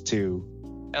Lakers too.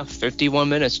 Yeah, 51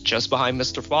 minutes, just behind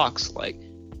Mr. Fox. Like,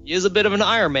 he is a bit of an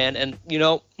Iron Man, and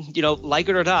like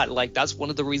it or not, like, that's one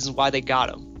of the reasons why they got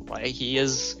him. Like, he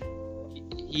is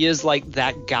like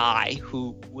that guy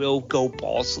who will go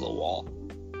balls to the wall.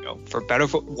 For better,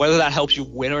 whether that helps you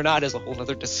win or not is a whole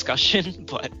other discussion.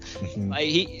 But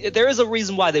like, there is a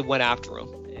reason why they went after him,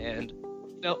 and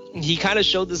he kind of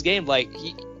showed this game. Like,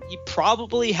 he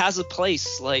probably has a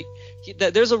place. Like,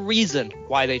 there's a reason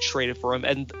why they traded for him,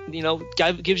 and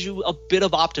gives you a bit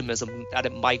of optimism that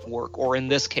it might work. Or in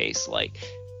this case, like,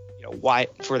 why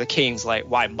for the Kings, like,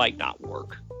 why it might not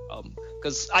work.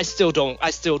 Because I still don't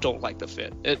like the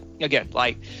fit. Again,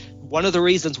 like, one of the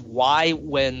reasons why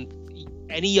when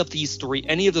any of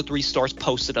the three stars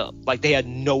posted up, like, they had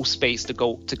no space to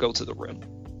go to the rim.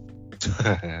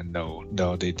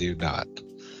 No, they do not.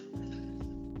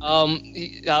 I'll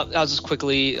just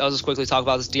quickly talk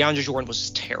about this. DeAndre Jordan was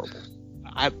just terrible.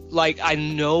 I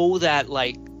know that,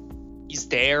 like, he's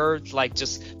there, like,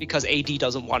 just because AD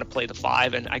doesn't want to play the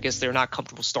 5, and I guess they're not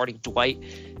comfortable starting Dwight.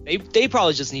 They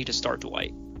probably just need to start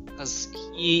Dwight, because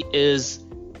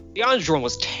DeAndre Jordan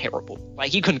was terrible.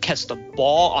 Like, he couldn't catch the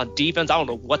ball on defense. I don't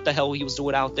know what the hell he was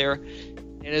doing out there.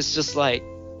 And it's just like,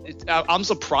 I'm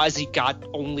surprised he got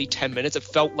only 10 minutes. It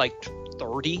felt like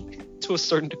 30 to a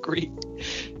certain degree.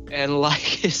 And like,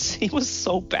 he was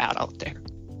so bad out there.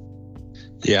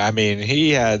 Yeah, I mean,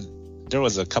 there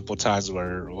was a couple times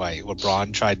where, like,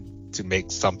 LeBron tried to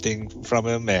make something from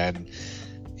him, and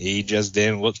he just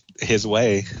didn't look his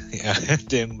way.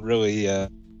 Didn't really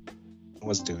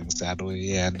was doing,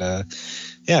 sadly. And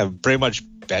pretty much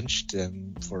benched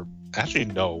him for, actually,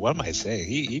 no, what am I saying?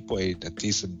 He played a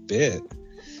decent bit.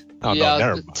 Oh, yeah, no,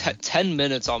 never mind. 10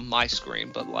 minutes on my screen,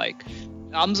 but like,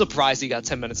 I'm surprised he got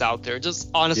 10 minutes out there.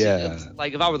 Just honestly,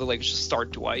 like, if I were the Lakers, just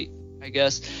start Dwight. I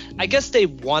guess they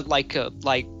want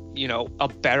a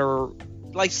better,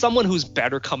 like someone who's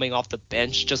better coming off the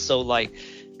bench, just so like,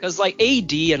 because like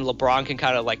AD and LeBron can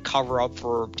kind of like cover up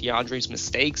for DeAndre's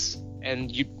mistakes,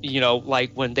 and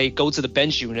like when they go to the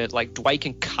bench unit, like Dwight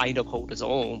can kind of hold his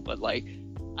own, but like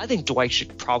I think Dwight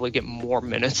should probably get more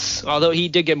minutes, although he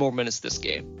did get more minutes this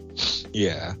game.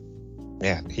 Yeah,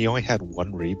 man, he only had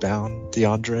 1 rebound,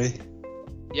 DeAndre.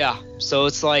 Yeah, so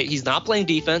it's like he's not playing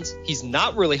defense. He's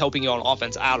not really helping you on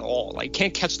offense at all. Like,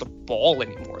 can't catch the ball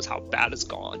anymore is how bad it's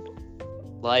gone.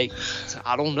 Like,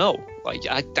 I don't know. Like,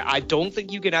 I don't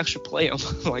think you can actually play him,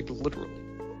 like, literally.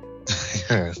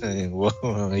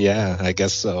 Well, yeah, I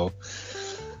guess so.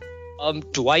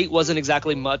 Dwight wasn't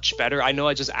exactly much better. I know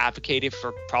I just advocated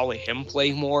for probably him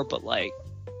playing more, but, like,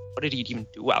 what did he even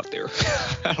do out there?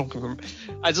 I don't remember.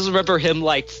 I just remember him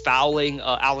like fouling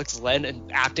Alex Len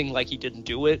and acting like he didn't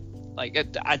do it. Like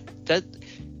I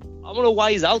don't know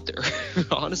why he's out there.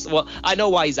 Honestly, well, I know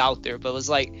why he's out there, but it's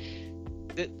like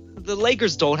the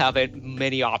Lakers don't have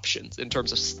many options in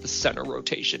terms of the center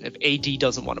rotation if AD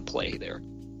doesn't want to play there.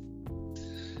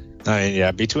 I mean,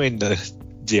 yeah, between the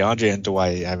DeAndre and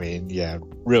Dwight, I mean, yeah,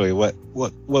 really, what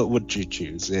would you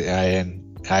choose?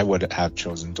 I would have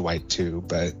chosen Dwight too,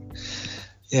 but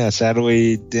yeah,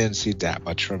 sadly didn't see that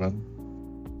much from him.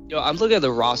 I'm looking at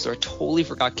the roster. I totally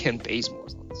forgot Ken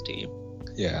Bazemore's on this team.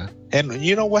 Yeah, and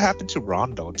you know what happened to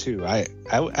Rondo too? I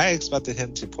expected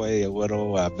him to play a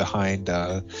little behind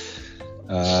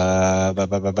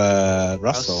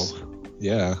Russell.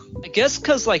 Yeah, I guess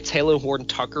because like Taylor Horton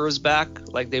Tucker is back,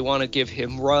 like they want to give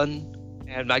him run.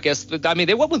 And I guess, I mean,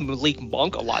 they went with Malik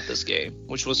Monk a lot this game,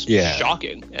 which was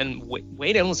shocking. And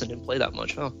Wade Ellington didn't play that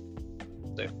much, huh?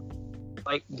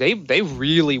 They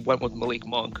really went with Malik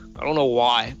Monk. I don't know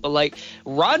why, but like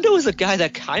Rondo is a guy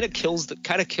that kind of kills the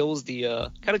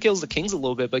Kings a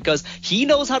little bit because he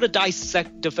knows how to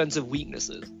dissect defensive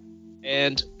weaknesses.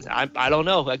 And I don't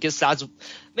know. I guess that's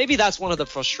one of the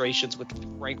frustrations with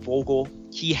Frank Vogel.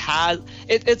 He has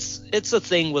it's a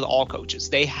thing with all coaches.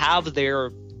 They have their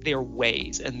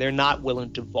ways and they're not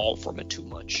willing to devolve from it too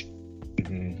much.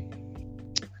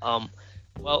 Mm-hmm.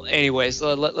 Well, anyways,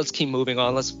 let's keep moving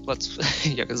on. Let's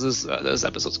yeah, because this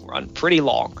episode's gonna run pretty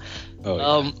long.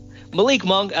 Malik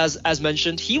Monk, as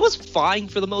mentioned, he was fine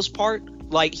for the most part.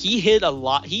 Like he hit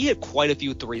quite a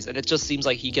few threes, and it just seems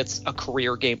like he gets a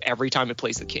career game every time he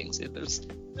plays the Kings. There's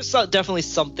definitely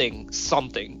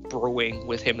something brewing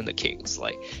with him and the Kings.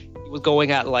 Like he was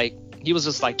going at he was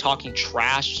just like talking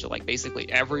trash to like basically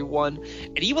everyone,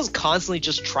 and he was constantly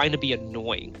just trying to be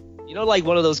annoying. Like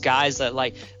one of those guys that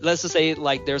like, let's just say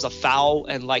like there's a foul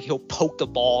and like he'll poke the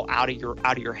ball out of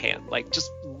your hand, like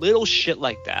just little shit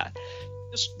like that,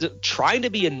 just trying to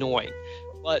be annoying.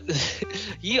 But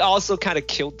he also kind of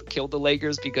killed the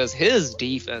Lakers because his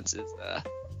defense is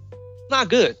not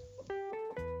good.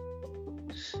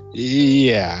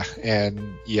 Yeah,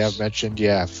 and you have mentioned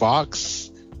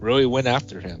Fox really went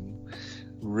after him.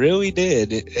 Really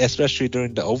did, especially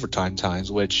during the overtime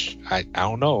times, which I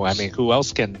don't know. I mean, who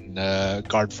else can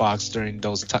guard Fox during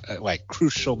those like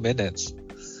crucial minutes?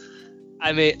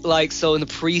 I mean, like, so in the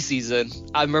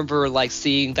preseason, I remember like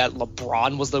seeing that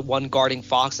LeBron was the one guarding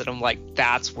Fox, and I'm like,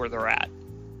 that's where they're at.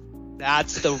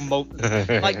 That's the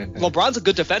like LeBron's a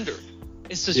good defender.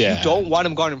 It's just you don't want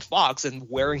him guarding Fox and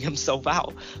wearing himself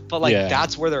out. But like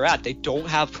that's where they're at. They don't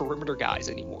have perimeter guys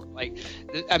anymore. Like,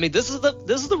 I mean, this is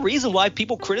the reason why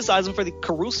people criticize him for the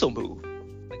Caruso move.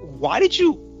 Like, why did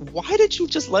you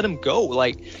just let him go?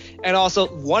 Like, and also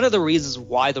one of the reasons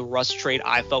why the Russ trade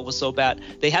I felt was so bad,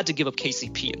 they had to give up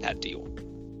KCP in that deal.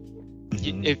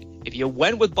 Mm-hmm. If you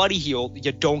went with Buddy Hield,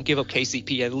 you don't give up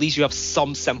KCP. At least you have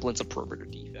some semblance of perimeter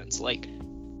defense. Like.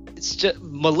 It's just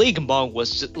Malik Monk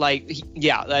was just like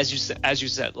as you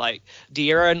said like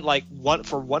De'Aaron like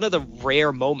one of the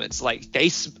rare moments like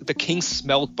the Kings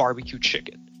smelled barbecue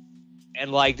chicken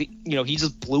and like he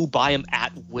just blew by him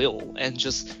at will and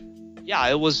just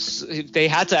it was they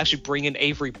had to actually bring in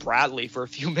Avery Bradley for a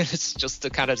few minutes just to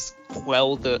kind of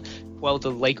quell the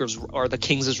Lakers or the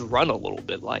Kings' run a little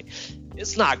bit. Like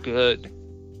it's not good.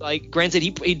 Like granted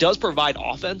he does provide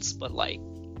offense, but like.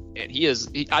 And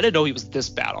I didn't know he was this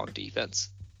bad on defense.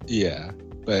 Yeah,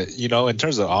 but in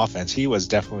terms of offense, he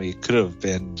could have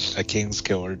been a Kings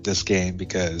killer this game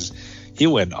because he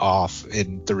went off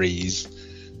in threes.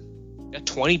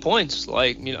 20 points,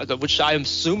 like which I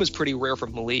assume is pretty rare for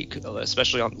Malik,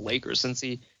 especially on the Lakers, since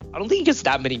I don't think he gets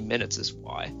that many minutes. Is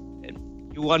why,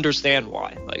 and you understand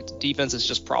why. Like the defense is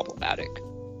just problematic.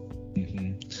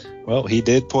 Mm-hmm. Well, he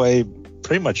did play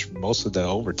pretty much most of the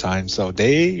overtime, so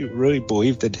they really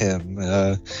believed in him,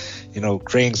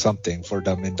 creating something for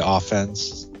them in the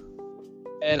offense.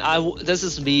 And this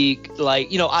is me, like,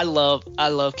 I love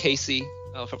KC,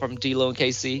 from D'Lo and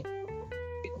KC.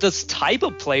 This type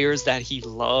of players that he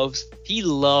loves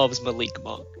Malik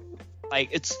Monk. Like,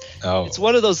 it's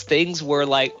one of those things where,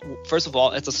 like, first of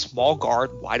all, it's a small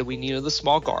guard. Why do we need the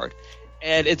small guard?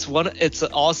 And it's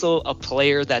also a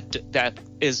player that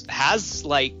is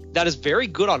very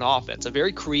good on offense, a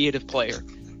very creative player.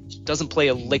 Doesn't play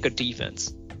a lick of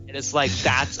defense. And it's like,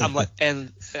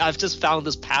 and I've just found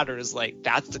this pattern is like,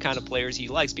 that's the kind of players he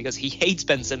likes, because he hates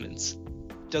Ben Simmons.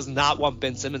 Does not want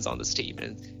Ben Simmons on this team.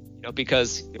 And,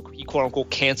 because he quote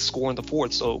unquote can't score in the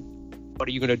fourth. So what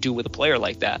are you going to do with a player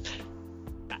like that?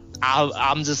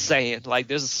 I'm just saying, like,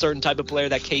 there's a certain type of player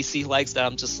that KC likes that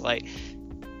I'm just like,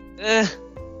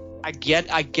 I get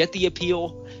the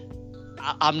appeal.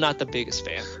 I'm not the biggest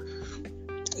fan.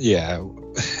 Yeah,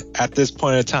 at this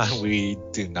point in time, we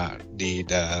do not need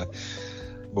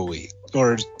Malik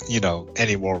or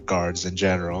any more guards in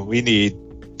general. We need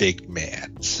big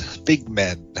men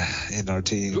in our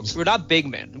teams. We're not big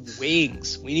men.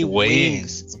 Wings. We need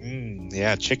wings.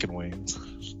 Yeah, chicken wings.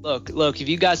 Look. If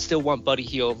you guys still want Buddy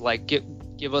Hield, like,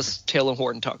 give us Taylor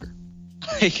Horton Tucker.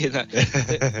 Taylor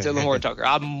Horton Tucker.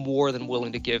 I'm more than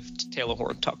willing to give Taylor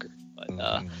Horton Tucker.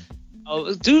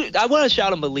 But dude, I want to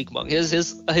shout out Malik Monk.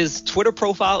 His Twitter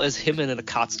profile is him in an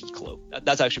Akatsuki cloak.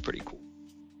 That's actually pretty cool.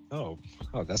 Oh,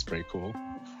 that's pretty cool.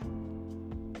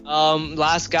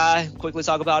 Last guy, quickly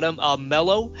talk about him.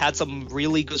 Melo had some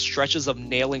really good stretches of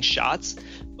nailing shots,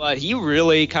 but he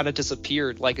really kind of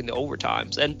disappeared, like, in the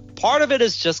overtimes. And part of it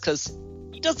is just because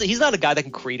he's not a guy that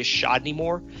can create a shot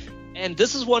anymore. And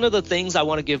this is one of the things I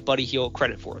want to give Buddy Hield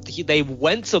credit for. They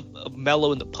went to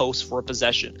Melo in the post for a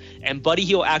possession, and Buddy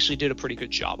Hield actually did a pretty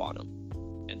good job on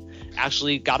him and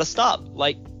actually got a stop.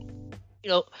 Like,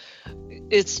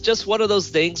 it's just one of those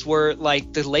things where,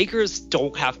 like, the Lakers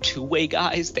don't have two-way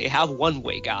guys. They have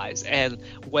one-way guys. And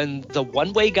when the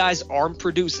one-way guys aren't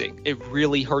producing, it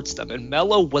really hurts them. And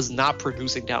Melo was not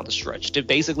producing down the stretch. It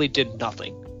basically did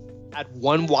nothing. Had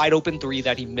one wide-open three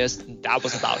that he missed, and that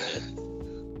was about it.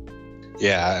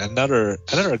 Yeah, another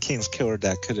Kings killer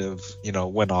that could have,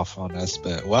 went off on us,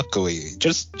 but luckily,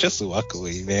 just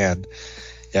luckily, man.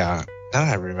 Yeah, now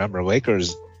I remember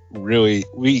Lakers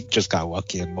we just got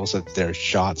lucky in most of their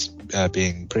shots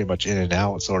being pretty much in and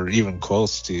outs, or even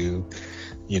close to,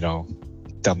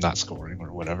 them not scoring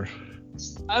or whatever.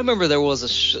 I remember there was a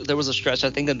stretch,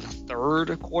 I think in the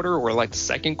third quarter or like the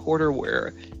second quarter,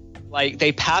 where, like,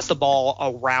 they passed the ball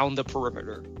around the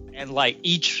perimeter. And, like,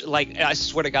 I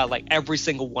swear to God, like, every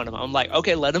single one of them, I'm like,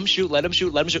 okay, let him shoot.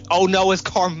 Oh, no, it's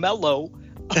Carmelo.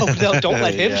 Oh, no, don't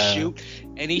let him shoot.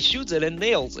 And he shoots it and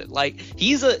nails it. Like,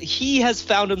 he has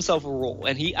found himself a role.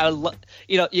 And you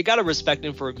got to respect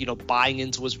him for, buying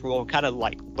into his role and kind of,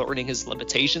 like, learning his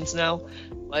limitations now.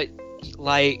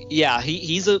 Like, yeah,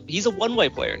 he's a one-way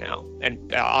player now.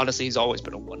 And honestly, he's always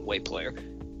been a one-way player.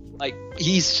 Like,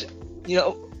 he's,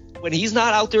 when he's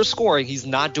not out there scoring, he's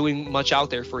not doing much out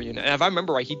there for you. And if I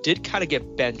remember right, he did kind of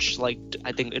get benched, like,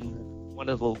 I think in one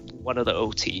of the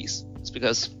OTs. It's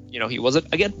because, he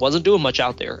wasn't doing much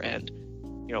out there, and,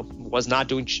 was not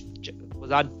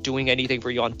doing anything for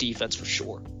you on defense for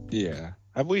sure. Yeah,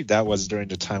 I believe that was during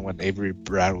the time when Avery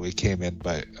Bradley came in,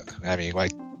 but I mean,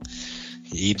 like,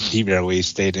 he barely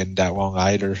stayed in that long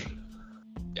either.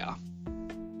 Yeah.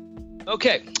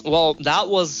 Okay, well, that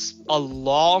was a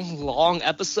long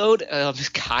episode.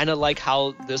 Kind of like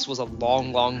how this was a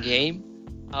long game.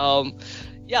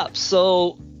 Yeah,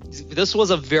 so this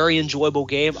was a very enjoyable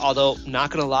game, although,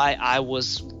 not going to lie, I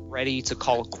was ready to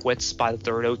call it quits by the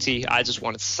third OT. I just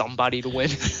wanted somebody to win.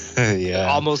 Yeah.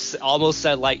 Almost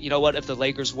said, like, you know what, if the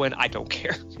Lakers win, I don't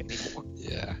care anymore.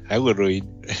 Yeah, I literally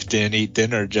didn't eat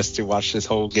dinner just to watch this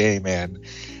whole game, and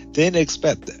didn't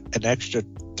expect an extra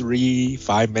 3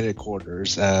 5-minute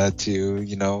quarters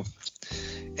to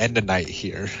end the night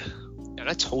here. And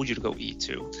I told you to go eat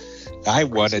too. I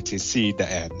wanted to see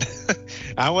the end.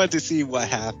 I wanted to see what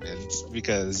happens,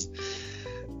 because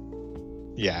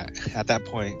at that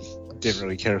point didn't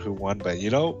really care who won, but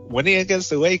winning against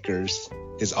the Lakers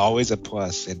is always a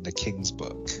plus in the Kings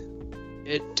book.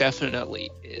 It definitely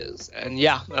is. And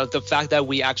the fact that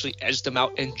we actually edged them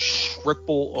out in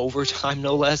triple overtime,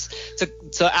 no less,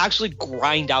 to actually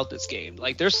grind out this game.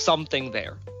 Like, there's something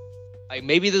there. Like,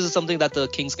 maybe this is something that the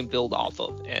Kings can build off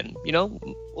of. And,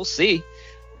 we'll see.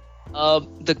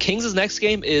 The Kings' next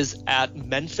game is at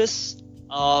Memphis.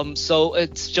 So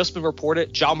it's just been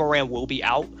reported Ja Morant will be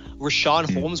out.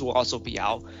 Rashawn Holmes will also be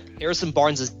out. Harrison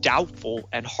Barnes is doubtful,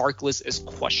 and Harkless is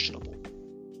questionable.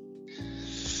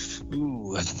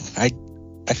 Ooh,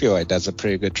 I feel like that's a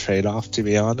pretty good trade-off, to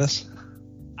be honest.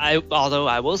 Although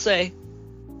I will say,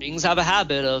 Kings have a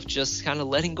habit of just kind of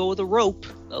letting go of the rope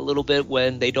a little bit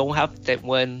when they don't have that,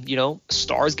 when,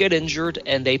 stars get injured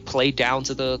and they play down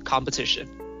to the competition.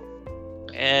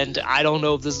 And I don't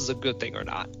know if this is a good thing or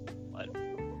not. But,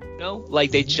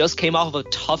 they just came off of a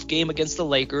tough game against the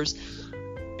Lakers.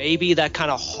 Maybe that kind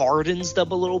of hardens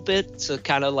them a little bit to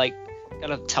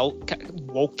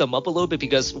woke them up a little bit,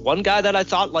 because one guy that I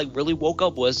thought really woke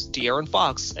up was De'Aaron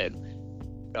Fox, and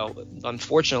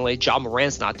unfortunately Ja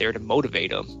Morant's not there to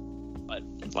motivate him, but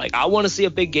I want to see a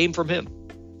big game from him.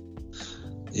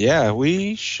 Yeah,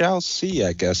 we shall see,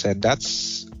 I guess, and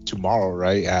that's tomorrow,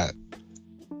 right, at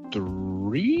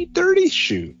 3:30?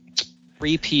 Shoot,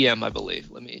 3 p.m. I believe.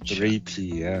 Let me check. 3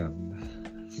 p.m.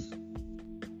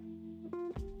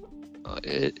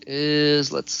 It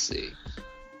is, let's see,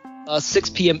 6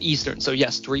 p.m. Eastern. So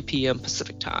yes, 3 p.m.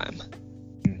 Pacific time.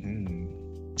 Mm-hmm.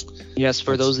 Yes,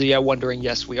 for those of you wondering,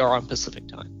 yes, we are on Pacific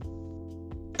time.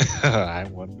 I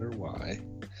wonder why.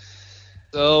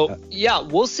 So yeah,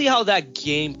 we'll see how that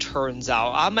game turns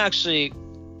out. I'm not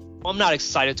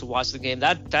excited to watch the game.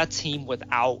 That team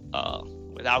without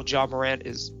Ja Morant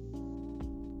is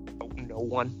no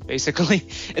one, basically.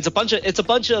 It's a bunch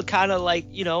of kind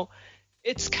of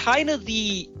it's kind of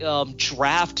the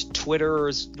draft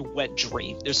Twitter's wet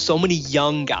dream. There's so many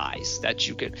young guys that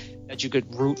you could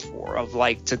root for,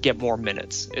 to get more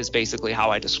minutes, is basically how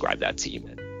I describe that team.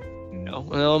 And,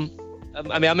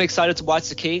 I'm excited to watch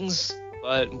the Kings,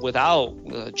 but without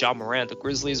Ja Morant, the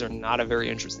Grizzlies are not a very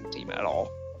interesting team at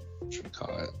all.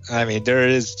 There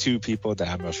is two people that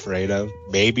I'm afraid of,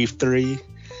 maybe three,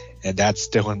 and that's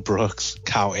Dylan Brooks,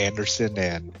 Kyle Anderson,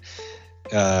 and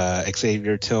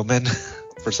Xavier Tillman.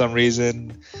 For some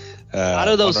reason, out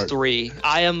of those three,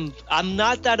 I'm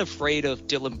not that afraid of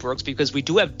Dylan Brooks, because we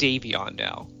do have Davion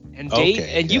now,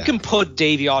 and you can put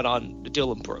Davion on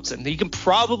Dylan Brooks, and you can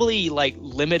probably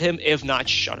limit him, if not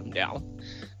shut him down.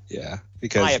 Yeah,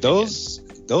 because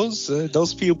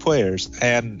those few players,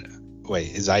 and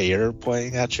wait, is Zaire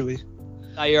playing actually?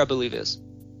 Zaire, I believe, is.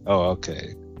 Oh,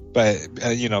 okay. But,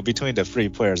 between the three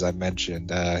players I mentioned,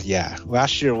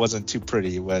 last year wasn't too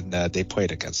pretty when they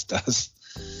played against us.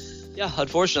 Yeah,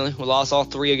 unfortunately, we lost all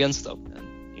three against them.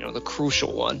 And, the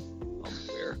crucial one,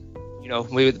 where,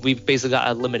 we basically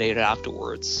got eliminated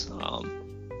afterwards.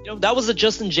 That was a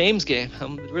Justin James game. I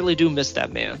really do miss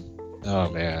that man. Oh,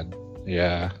 man.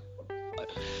 Yeah.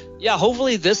 But, yeah,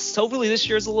 hopefully this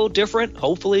year is a little different.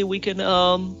 Hopefully we can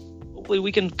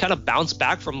kind of bounce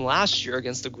back from last year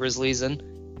against the Grizzlies and,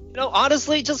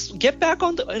 honestly, just get back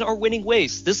in our winning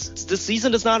ways. This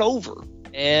season is not over,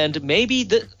 and maybe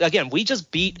again we just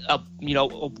beat what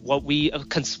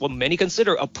many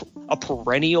consider a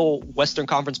perennial Western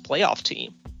Conference playoff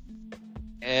team,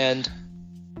 and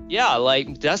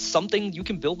that's something you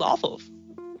can build off of.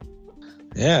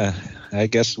 Yeah, I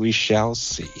guess we shall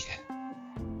see.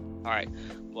 All right.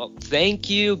 Well, thank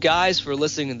you guys for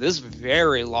listening to this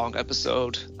very long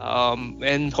episode.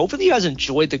 And hopefully you guys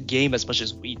enjoyed the game as much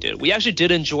as we did. We actually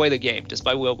did enjoy the game,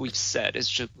 despite what we've said.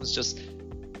 It was just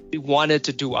we wanted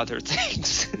to do other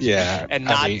things. Yeah. and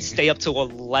not stay up till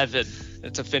 11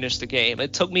 to finish the game.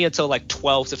 It took me until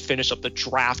 12 to finish up the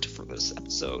draft for this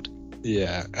episode.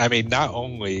 Yeah. Not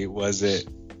only was it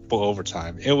full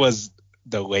overtime, it was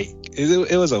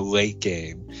it was a late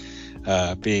game.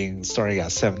 Starting at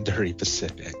 7:30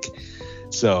 Pacific.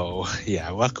 So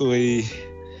yeah, luckily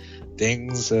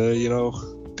things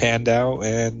panned out,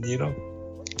 and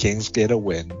Kings get a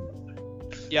win.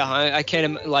 Yeah, I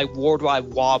can't Worldwide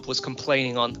Wob was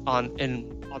complaining on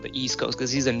the East Coast,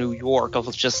 because he's in New York,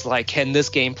 of just can this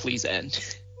game please end?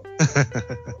 You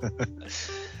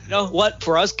know what?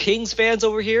 For us Kings fans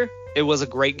over here, it was a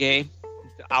great game,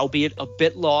 albeit a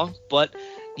bit long, but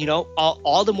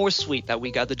all the more sweet that we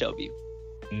got the W.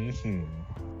 Mm-hmm.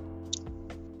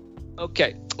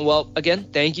 Okay. Well, again,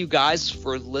 thank you guys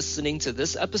for listening to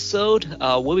this episode.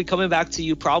 We'll be coming back to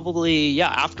you probably,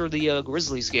 after the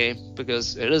Grizzlies game,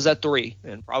 because it is at 3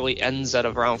 and probably ends at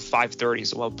around 5:30,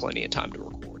 so we'll have plenty of time to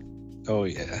record. Oh,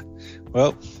 yeah.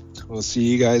 Well, we'll see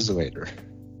you guys later.